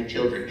choosing my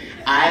children.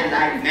 I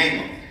like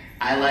Mangle.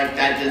 I like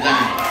that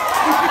design.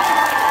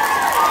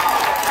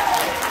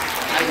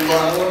 I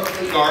love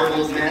the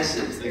garbled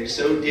messes. They're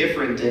so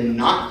different and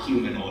not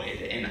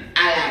humanoid, and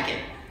I like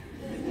it.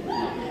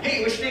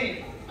 Hey, what's your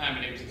name? Hi,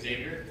 my name's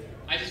Xavier.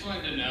 I just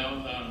wanted to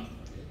know,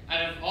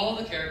 out of all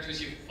the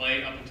characters you've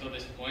played up until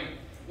this point,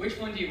 which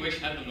one do you wish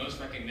had the most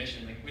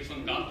recognition? Like, which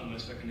one got the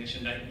most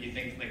recognition that you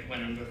think like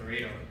went under the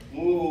radar?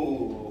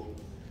 Ooh.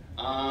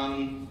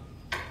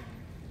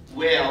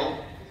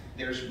 Well,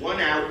 there's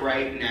one out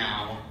right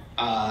now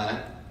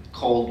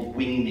called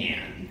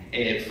Wingman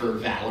for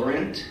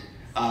Valorant.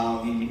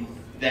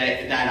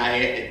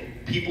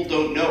 People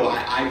don't know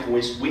I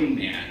voiced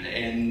Wingman,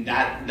 and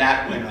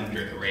that went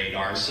under the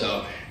radar.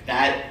 So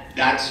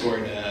that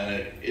sort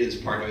of is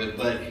part of it.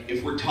 But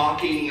if we're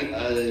talking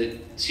a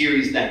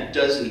series that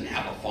doesn't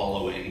have a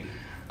following,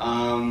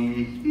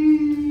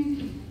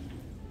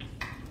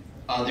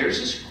 there's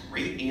this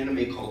great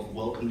anime called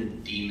Welcome to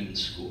Demon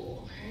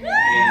School.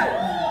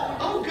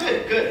 Oh,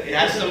 good. It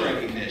has some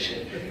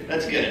recognition.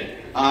 That's good.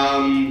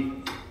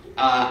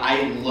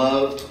 I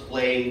loved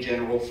playing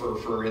General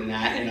Furfur in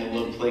that, and I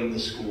loved playing the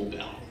school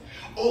bell.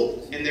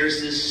 Oh, and there's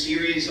this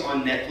series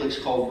on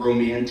Netflix called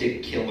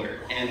Romantic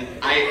Killer, and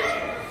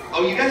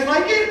oh, you guys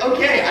like it?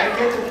 Okay,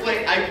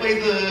 I play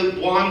the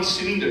blonde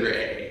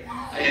tsundere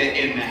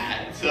in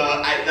that. So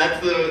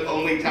that's the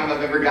only time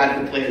I've ever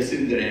gotten to play a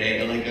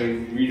tsundere, like a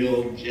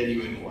real,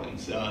 genuine one.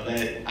 So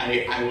that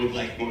I would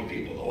like more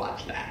people to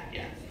watch that,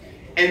 yeah.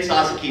 And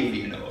Sasaki and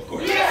Miano, of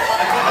course.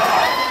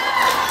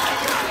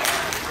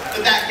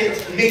 But that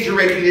gets major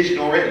recognition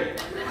already.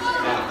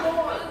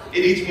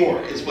 It needs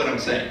more, is what I'm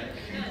saying.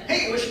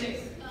 Hey, what's your name?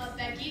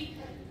 Becky.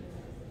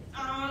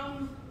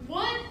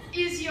 What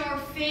is your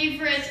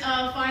favorite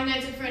Five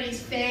Nights at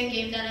Freddy's fan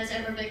game that has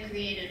ever been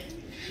created?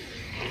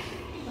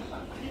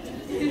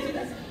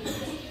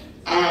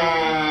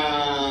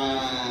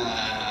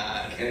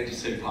 Can I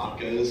just say Pop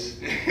Goes?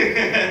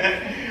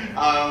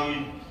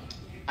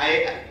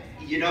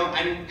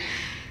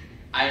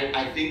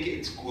 I think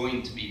it's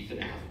going to be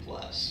FNAF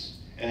Plus.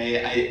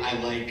 I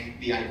like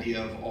the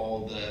idea of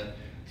all the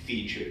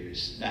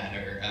features that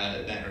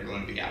are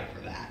going to be out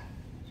for that.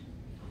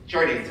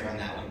 Short answer on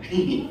that one.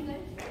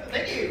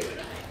 Thank you.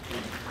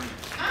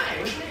 Hi,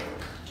 what's your name?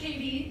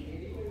 Katie.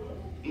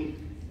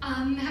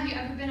 Have you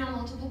ever been on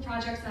multiple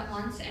projects at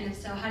once? And if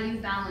so, how do you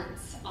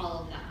balance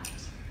all of that?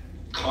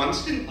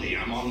 Constantly.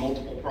 I'm on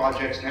multiple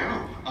projects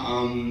now.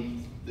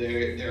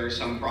 There are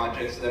some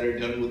projects that are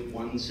done with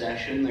one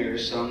session. There are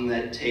some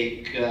that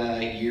take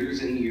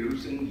years and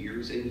years and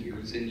years and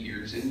years and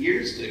years and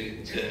years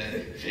to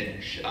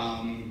finish.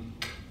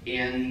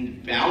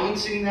 And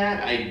balancing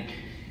that, I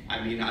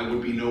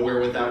would be nowhere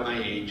without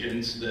my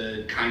agents.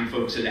 The kind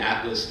folks at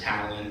Atlas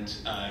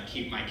Talent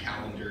keep my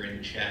calendar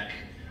in check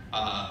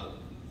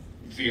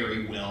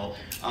very well.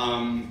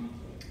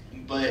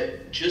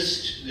 But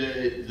just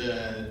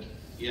the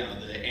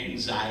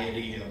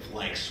anxiety of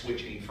like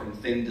switching from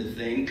thing to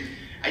thing,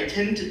 I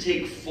tend to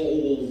take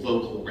full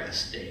vocal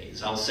rest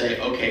days. I'll say,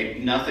 okay,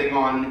 nothing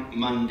on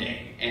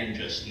Monday, and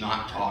just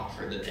not talk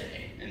for the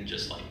day, and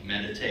just like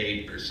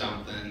meditate or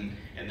something,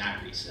 and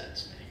that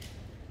resets me.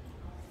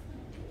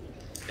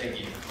 Thank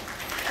you.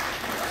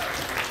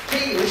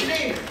 Hey, what's your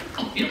name?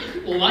 Oh,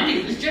 well, my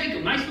name is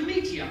Jacob. Nice to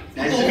meet you.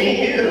 Nice to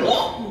meet you.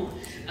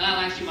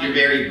 Actually, you're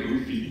very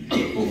goofy.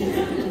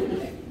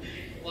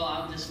 Well,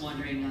 I'm just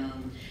wondering,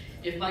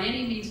 if by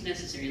any means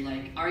necessary,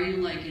 like, are you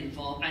like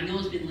involved? I know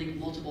it's been like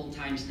multiple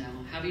times now.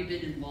 Have you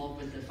been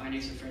involved with the Five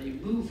Nights at Freddy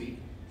movie?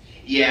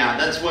 Yeah,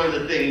 that's one of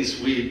the things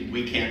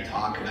we can't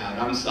talk about.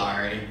 I'm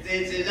sorry.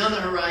 It's on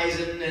the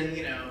horizon, and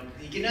you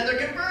can neither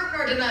confirm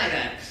nor deny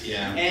that.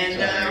 Yeah.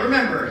 And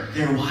remember,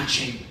 they're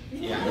watching.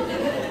 Yeah.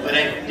 But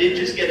I did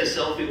just get a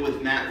selfie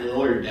with Matt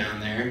Lillard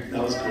down there.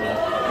 That was cool.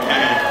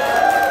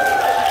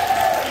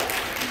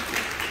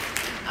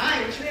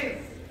 Hi, what's your name?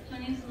 My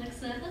name's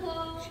Alexa. Hello.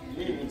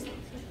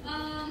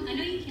 I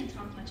know you can't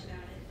talk much about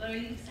it, but are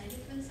you excited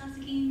for the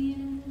Sasaki and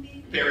Miano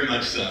movie? Very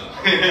much so.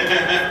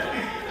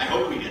 I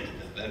hope we get to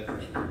that. All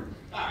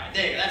right,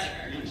 there you go. That's it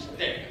very much.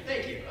 There you go.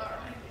 Thank you. All right.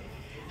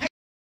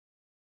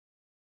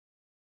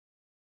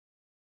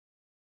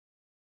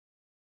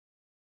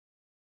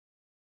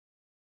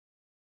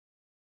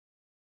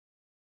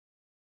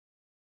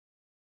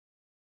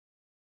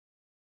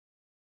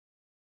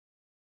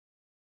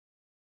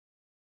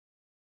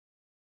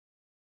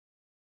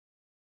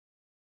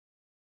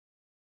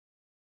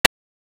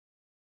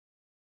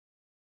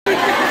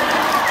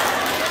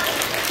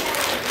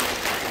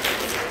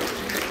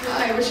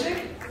 Hi, what's your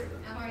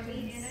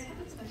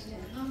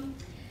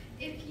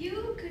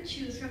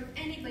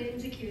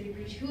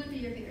who would be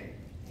your favorite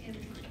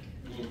animatronic?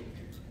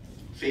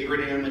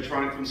 Favorite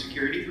animatronic from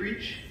Security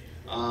Breach?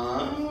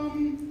 I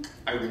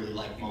really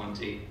like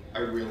Monty. I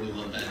really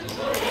love that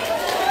design.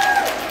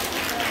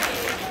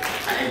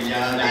 I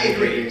love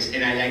alligators,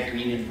 and I like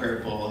green and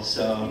purple,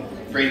 so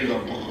brain go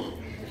boom.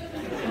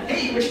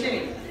 Hey, what's your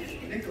name?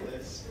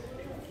 Nicholas.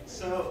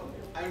 So,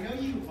 I know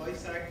you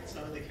voice act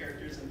some of the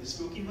characters in the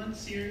Spooky Month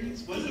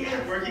series. What's it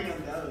like working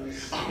on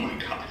those? Oh my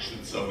gosh,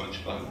 it's so much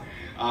fun.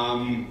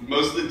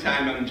 Most of the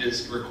time I'm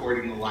just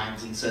recording the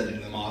lines and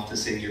sending them off to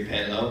Senior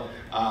Pelo.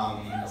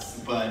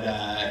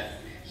 But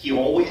he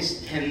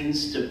always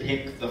tends to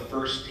pick the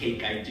first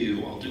take I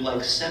do. I'll do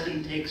like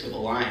 7 takes of a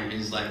line.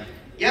 He's like,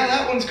 yeah,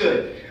 that one's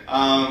good.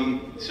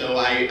 So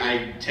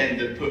I tend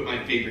to put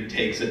my favorite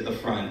takes at the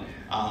front.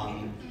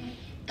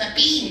 But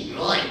being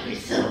Roy for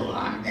so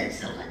long, that's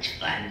so much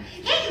fun.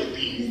 Hey,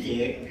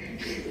 loser.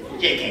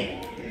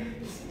 JK.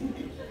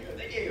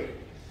 Thank you.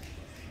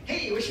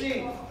 Hey, what's your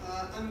name?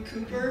 I'm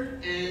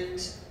Cooper,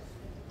 and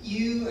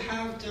you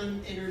have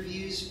done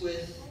interviews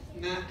with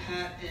Matt,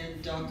 Pat,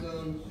 and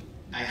Daco, and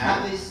I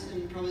have.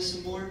 Probably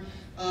some more.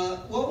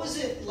 What was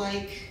it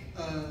like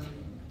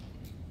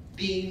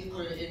being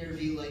on an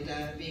interview like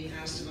that, being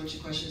asked a bunch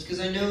of questions? Because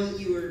I know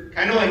you were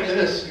kind of like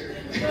this.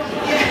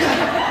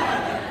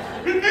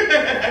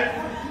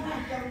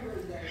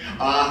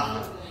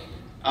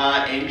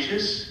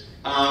 Anxious.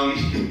 I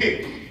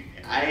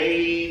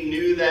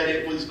knew that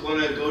it was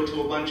going to go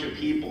to a bunch of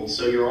people,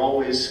 so you're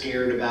always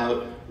scared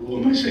about, oh,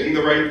 am I saying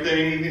the right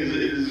thing?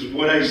 Is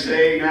what I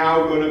say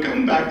now going to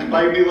come back to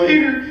bite me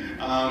later?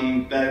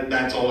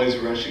 That's always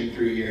rushing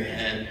through your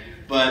head.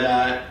 But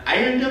I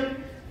end up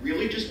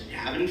really just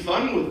having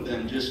fun with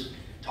them, just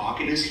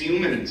talking as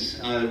humans.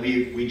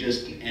 We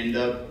just end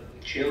up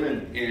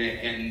chilling,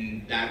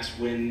 and that's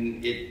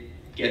when it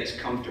gets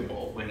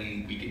comfortable,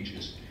 when we can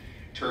just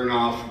turn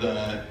off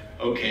the,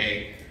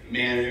 okay,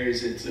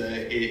 manners,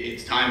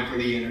 it's time for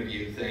the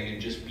interview thing,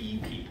 and just be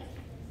people.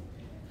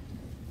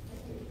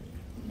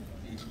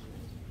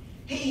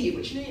 Hey,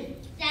 what's your name?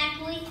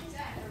 Zachary.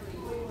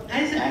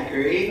 Hi,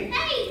 Zachary.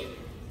 Hey.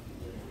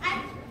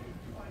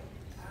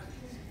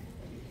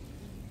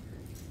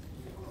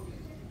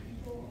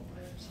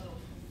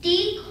 Do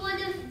you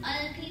record of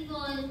other people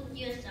or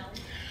yourself?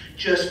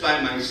 Just by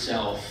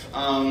myself.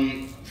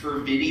 For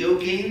video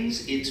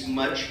games, it's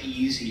much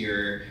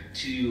easier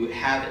to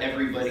have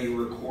everybody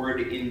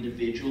record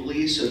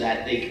individually so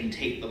that they can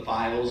take the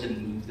files and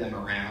move them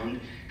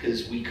around,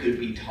 because we could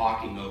be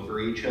talking over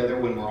each other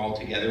when we're all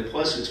together.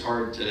 Plus, it's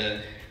hard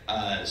to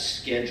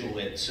schedule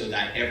it so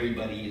that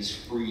everybody is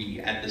free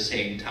at the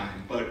same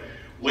time. But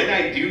when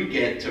I do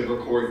get to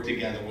record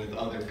together with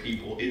other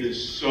people, it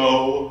is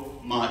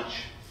so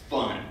much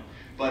fun.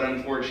 But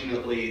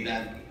unfortunately,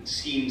 that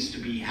seems to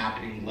be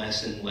happening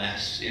less and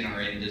less in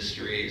our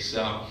industry.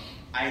 So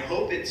I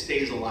hope it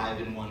stays alive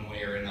in one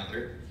way or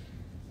another.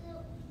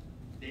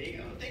 There you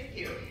go. Thank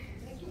you.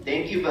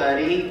 Thank you,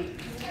 buddy.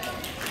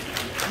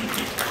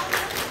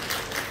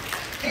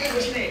 Hey,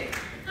 what's your name?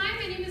 Hi,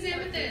 my name is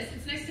Amethyst.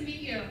 It's nice to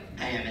meet you.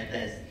 Hi,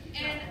 Amethyst.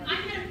 And I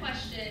had a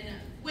question.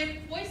 With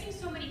voicing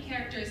so many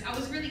characters, I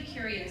was really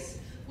curious.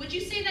 Would you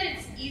say that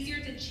it's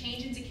easier to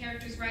change into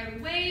characters right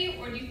away,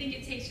 or do you think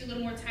it takes you a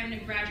little more time to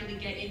gradually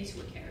get into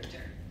a character?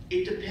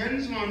 It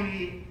depends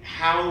on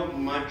how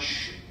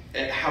much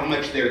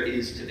there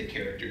is to the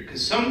character,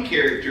 because some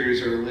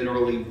characters are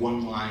literally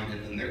one line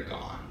and then they're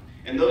gone,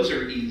 and those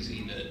are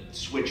easy to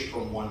switch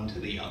from one to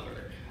the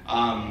other.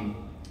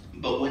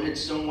 But when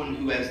it's someone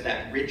who has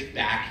that rich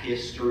back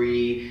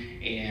history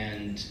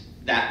and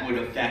that would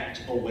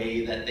affect a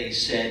way that they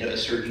said a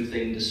certain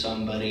thing to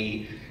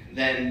somebody,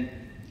 then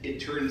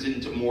it turns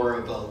into more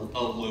of a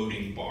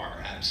loading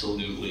bar,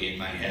 absolutely, in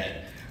my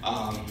head.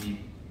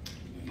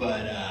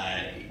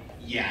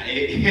 Yeah,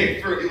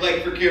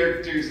 for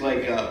characters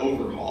like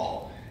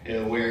Overhaul,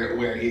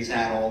 where he's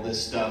had all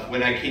this stuff.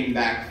 When I came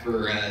back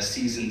for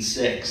season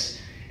 6,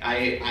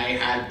 I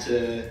had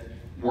to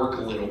work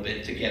a little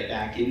bit to get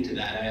back into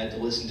that. I had to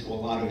listen to a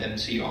lot of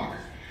MCR.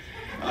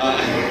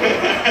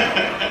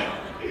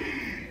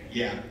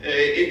 Yeah,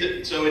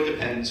 so it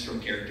depends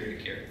from character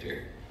to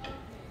character.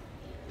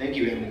 Thank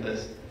you,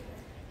 Amethyst.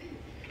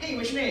 Hey,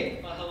 what's your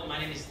name? Hello, my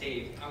name is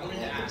Dave. I wanted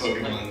to ask.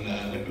 Pokemon,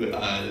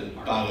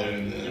 Violet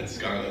and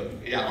Scarlet.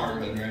 Yeah,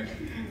 Armin, right?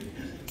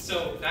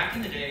 So back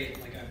in the day,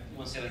 like I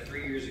want to say like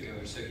 3 years ago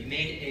or so, you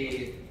made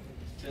a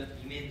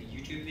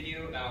YouTube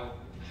video about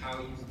how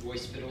you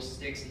voice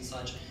fiddlesticks and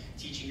such,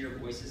 teaching your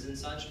voices and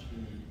such.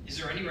 Is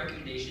there any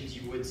recommendations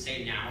you would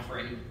say now for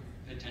any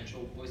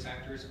potential voice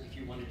actors if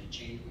you wanted to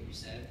change what you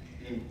said?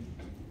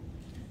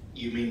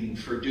 You mean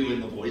for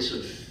doing the voice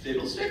of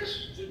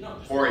Fiddlesticks?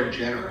 No. Or in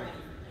general?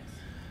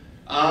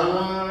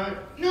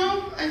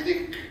 No, I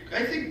think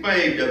my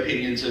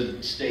opinions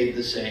have stayed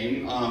the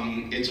same.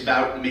 It's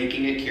about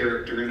making a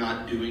character,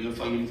 not doing a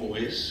funny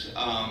voice.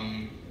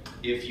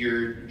 If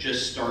you're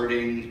just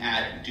starting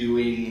at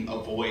doing a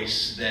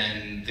voice,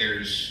 then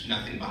there's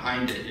nothing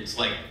behind it. It's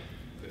like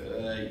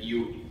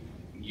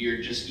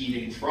you're just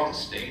eating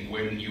frosting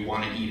when you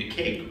want to eat a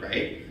cake,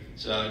 right?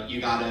 So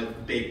you gotta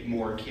bake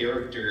more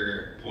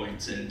character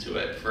points into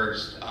it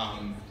first.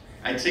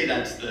 I'd say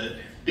that's the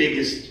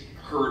biggest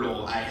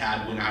hurdle I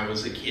had when I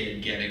was a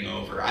kid getting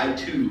over. I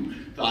too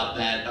thought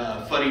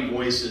that funny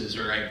voices,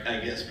 or I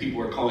guess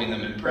people are calling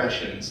them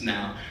impressions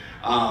now,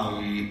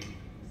 I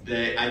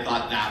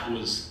thought that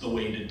was the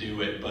way to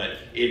do it, but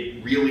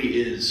it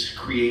really is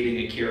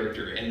creating a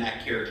character, and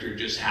that character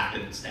just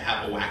happens to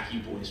have a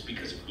wacky voice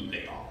because of who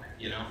they are,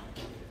 you know?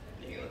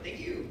 Thank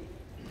you.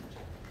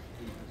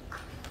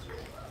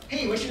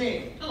 Hey, what's your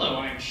name? Hello,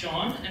 I'm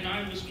Sean, and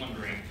I was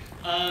wondering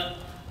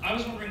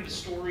the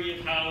story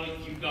of how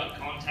you got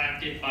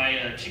contacted by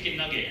a chicken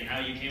nugget and how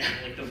you came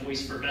up with the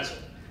voice for Bezel.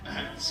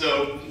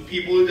 So,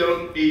 people who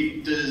don't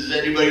eat, does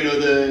anybody know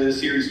the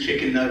series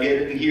Chicken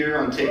Nugget in here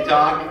on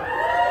TikTok?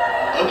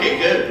 Okay,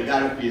 good, we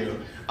got a few.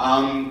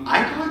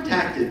 I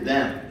contacted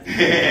them.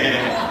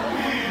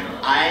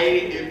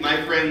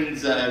 My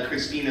friends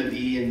Christina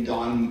V and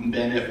Dawn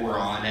Bennett were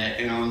on it,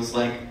 and I was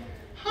like,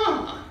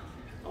 I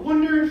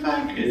wonder if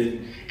I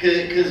could,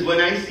 because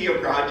when I see a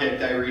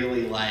project I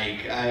really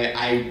like,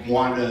 I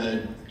want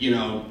to,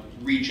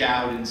 reach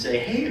out and say,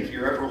 hey, if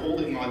you're ever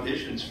holding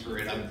auditions for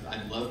it,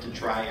 I'd love to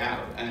try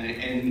out.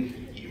 And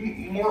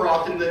more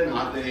often than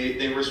not,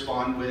 they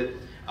respond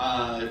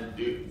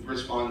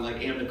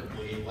like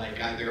amicably,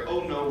 like either, oh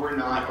no, we're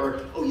not,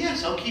 or oh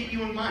yes, I'll keep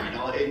you in mind.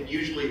 I'll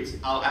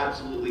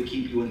absolutely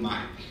keep you in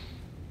mind.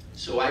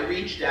 So I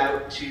reached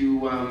out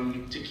to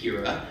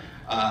Kira.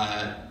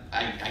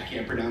 I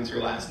can't pronounce her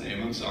last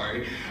name, I'm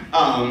sorry.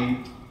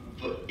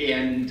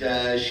 And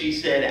she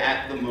said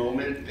at the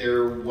moment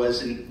there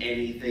wasn't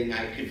anything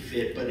I could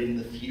fit, but in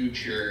the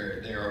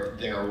future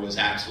there was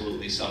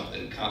absolutely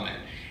something coming.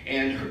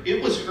 And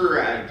it was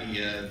her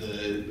idea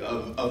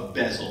of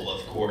Bezel,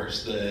 of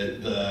course,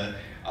 the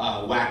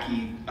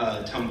wacky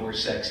Tumblr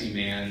sexy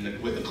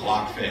man with a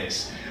clock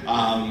face.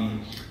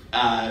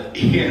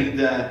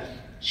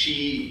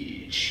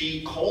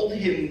 She called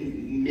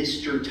him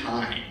Mr.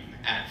 Time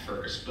at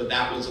first, but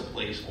that was a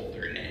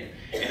placeholder name.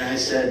 And I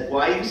said,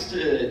 well, I used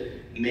to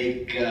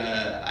make,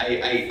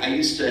 I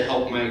used to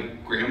help my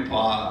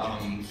grandpa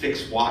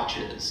fix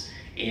watches,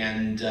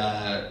 and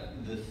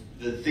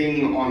the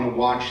thing on a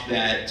watch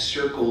that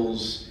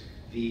circles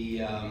the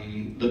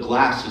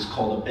glass is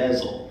called a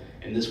bezel,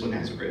 and this one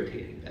has a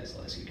rotating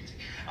bezel, as you can see.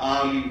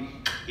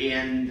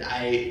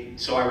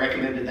 So I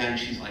recommended that, and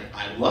she's like,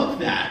 I love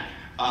that.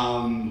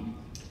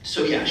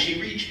 So yeah,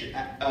 she reached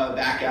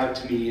back out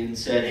to me and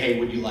said, hey,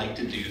 would you like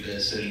to do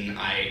this? And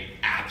I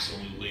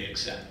absolutely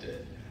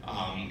accepted.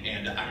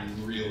 And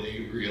I'm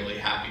really, really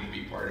happy to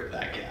be part of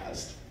that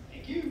cast.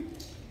 Thank you.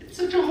 It's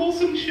such a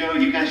wholesome show.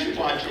 You guys should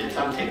watch it. It's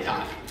on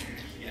TikTok.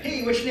 Yeah.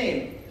 Hey, what's your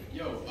name?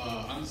 Yo,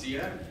 I'm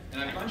Ziad,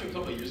 and I found you a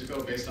couple of years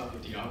ago based off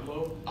of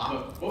Diablo.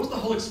 But what was the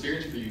whole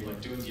experience for you,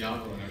 like doing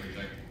Diablo and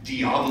everything?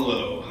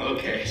 Diablo.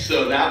 Okay,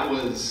 so that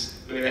was,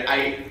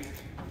 I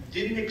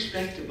didn't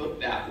expect to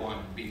book that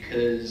one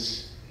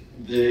because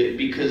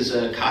Katsuki,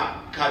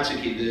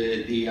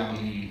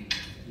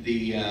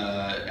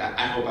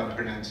 I hope I'm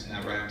pronouncing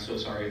that right, I'm so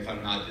sorry if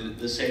I'm not,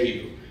 the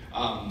Seiyu,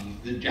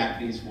 the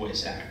Japanese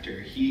voice actor,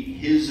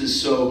 his is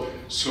so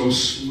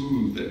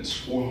smooth and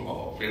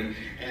suave, and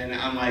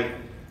I'm like,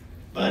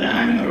 but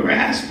I'm a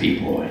raspy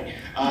boy.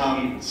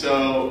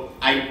 So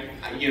I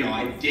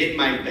did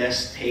my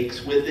best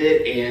takes with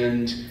it,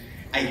 and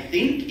I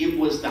think it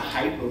was the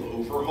hype of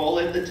Overhaul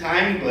at the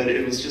time, but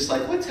it was just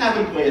like, let's have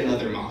him play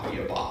another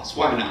Mafia boss,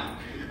 why not?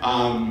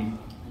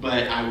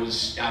 But I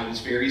was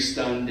very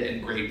stunned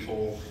and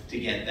grateful to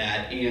get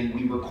that, and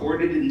we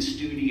recorded in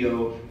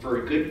studio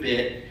for a good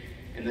bit,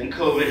 and then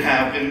COVID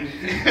happened,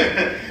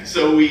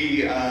 so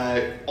we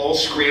all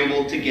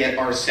scrambled to get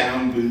our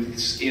sound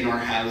booths in our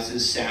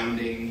houses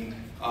sounding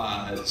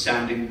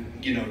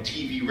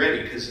TV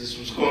ready, because this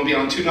was going to be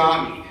on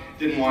Toonami.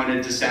 Didn't want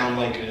it to sound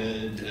like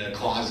a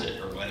closet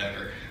or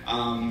whatever,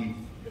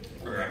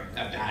 or a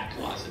bad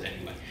closet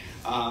anyway.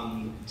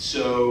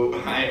 So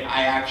I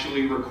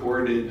actually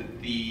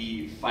recorded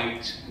the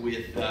fight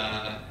with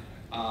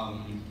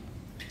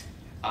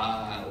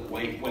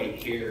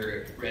white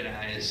hair, red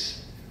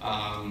eyes,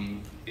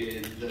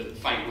 the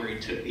fight where he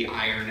took the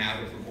iron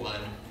out of the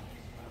blood.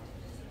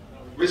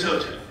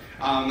 Risotto.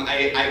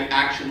 I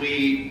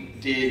actually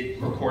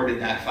recorded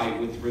that fight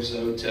with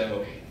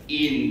Risotto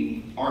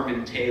in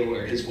Armin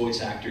Taylor, his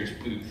voice actor's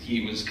booth.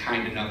 He was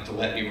kind enough to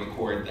let me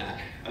record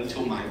that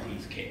until my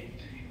booth came.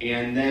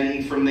 And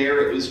then from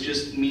there, it was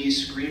just me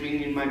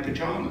screaming in my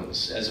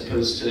pajamas, as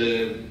opposed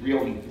to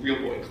real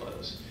boy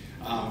clothes.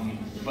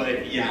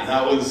 But yeah,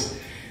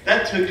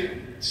 that took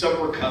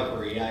some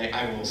recovery,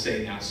 I will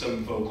say now,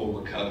 some vocal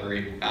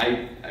recovery.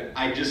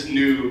 I just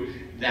knew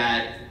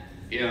that,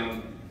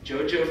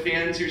 JoJo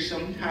fans are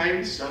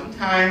sometimes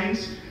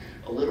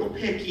a little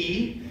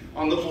picky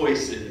on the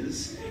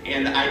voices,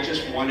 and I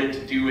just wanted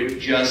to do it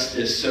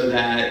justice so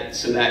that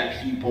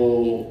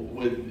people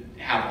would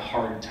have a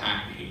hard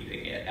time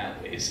hating it,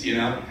 at least,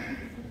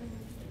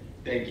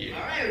 Thank you.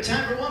 All right,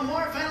 time for one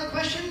more final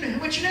question.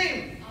 What's your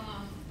name?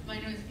 My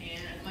name is Anne.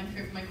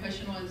 My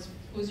question was,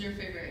 who's your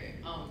favorite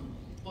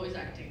voice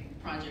acting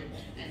project?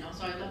 And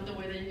also, I love the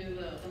way they do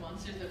the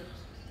monsters.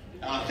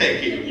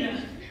 Thank you. Yeah.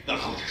 I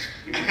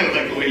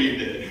like the way you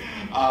did it.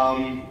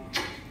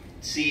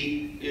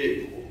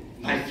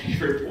 My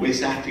favorite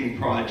voice acting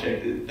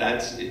project,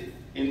 that's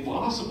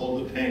impossible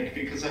to pick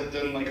because I've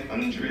done like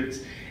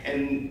hundreds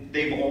and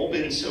they've all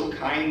been so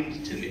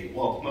kind to me.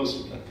 Well, most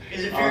of them.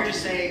 Is it fair to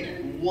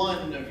say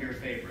one of your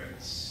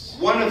favorites?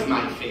 One of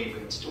my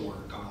favorites to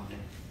work on,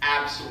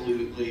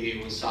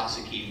 absolutely, was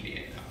Sasaki and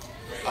Vienna.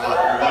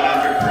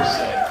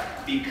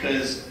 100%.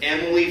 Because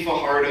Emily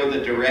Fajardo, the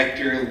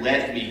director,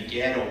 let me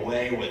get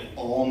away with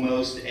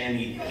almost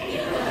anything.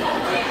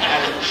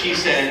 She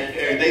said,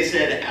 or they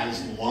said,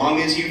 as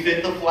long as you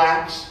fit the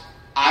flaps,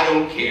 I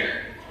don't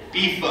care.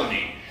 Be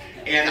funny.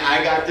 And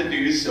I got to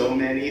do so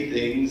many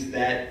things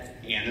that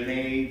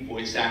anime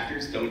voice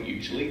actors don't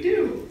usually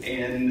do.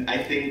 And I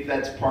think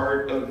that's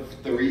part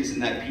of the reason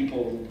that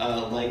people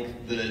like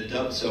the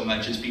dub so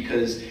much is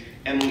because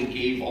Emily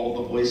gave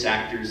all the voice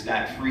actors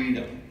that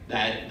freedom,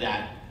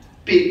 that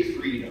big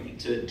freedom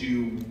to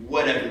do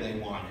whatever they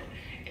wanted.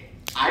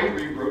 I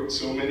rewrote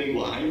so many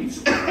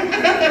lines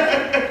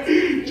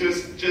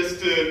just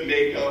to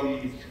make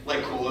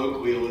like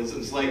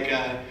colloquialisms. Like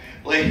I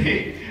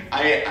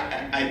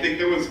think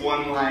there was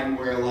one line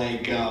where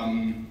like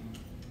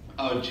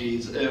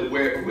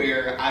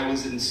where I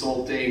was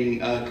insulting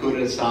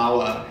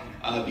Kurosawa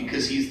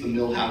because he's the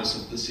Millhouse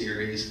of the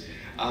series,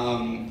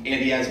 and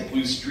he has a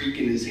blue streak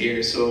in his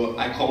hair, so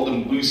I called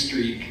him Blue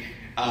Streak.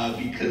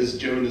 Because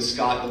Jonas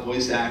Scott, the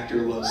voice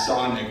actor, loves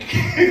Sonic.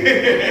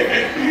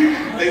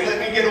 They let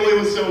me get away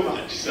with so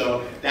much.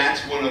 So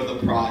that's one of the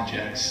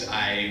projects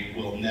I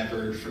will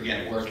never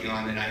forget working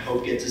on, and I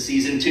hope gets a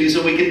season 2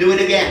 so we can do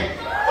it again.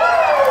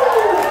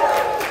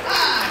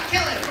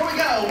 Kellen, before we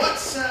go,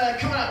 what's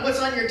coming up? What's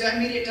on your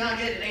immediate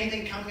docket, and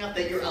anything coming up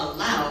that you're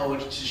allowed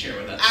to share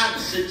with us?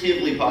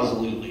 Absolutely,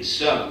 positively.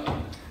 So,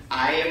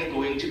 I am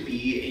going to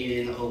be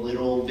in a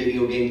little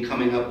video game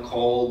coming up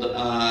called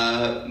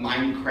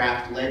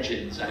Minecraft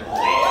Legends, I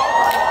believe.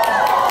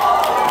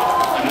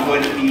 I'm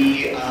going to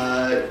be,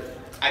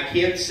 I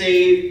can't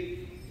say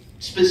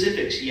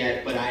specifics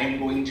yet, but I am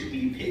going to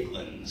be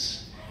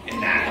piglins in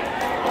that.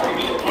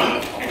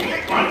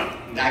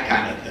 That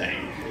kind of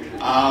thing.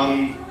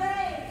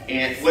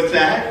 And what's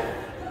that?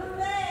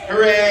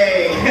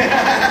 Hooray!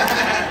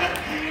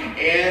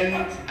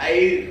 And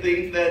I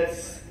think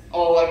that's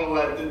all I'm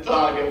allowed to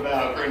talk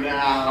about for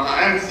now.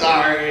 I'm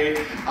sorry.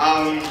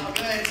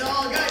 It's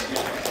all good.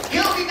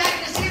 He'll be back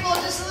in the table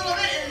in just a little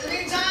bit. In the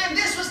meantime,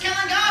 this was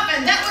Kellen Goff,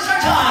 and that was our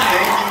time.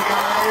 Thank you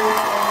guys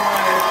so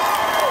much.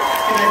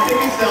 Can I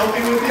take a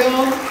selfie with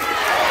y'all?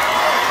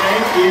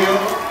 Thank you.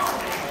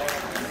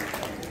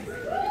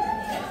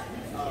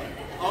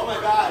 Oh my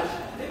gosh.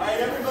 All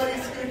right, everybody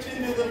scooch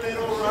into the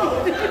middle row.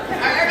 All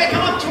right, everybody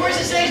come up towards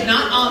the stage.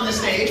 Not on the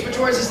stage, but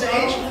towards the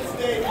stage. On the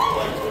stage.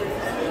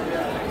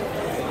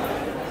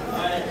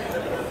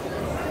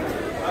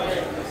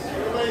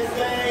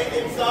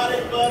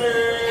 Exotic butters!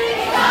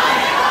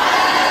 Exotic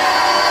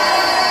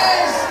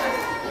butters!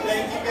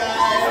 Thank you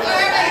guys. All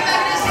right, back to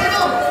this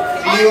table.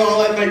 See you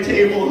all at my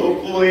table,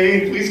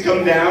 hopefully. Please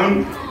come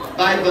down.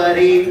 Bye,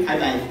 buddy. Hi,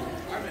 bye.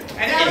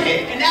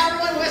 And now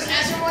everyone, let's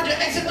ask everyone to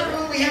exit the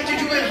room. We have to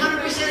do a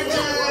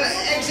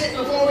 100% exit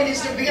before we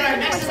can begin our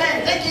next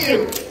event. Thank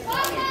you.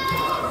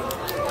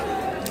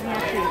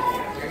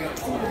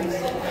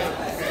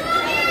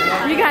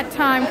 You got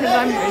time because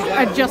I'm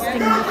adjusting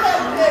this.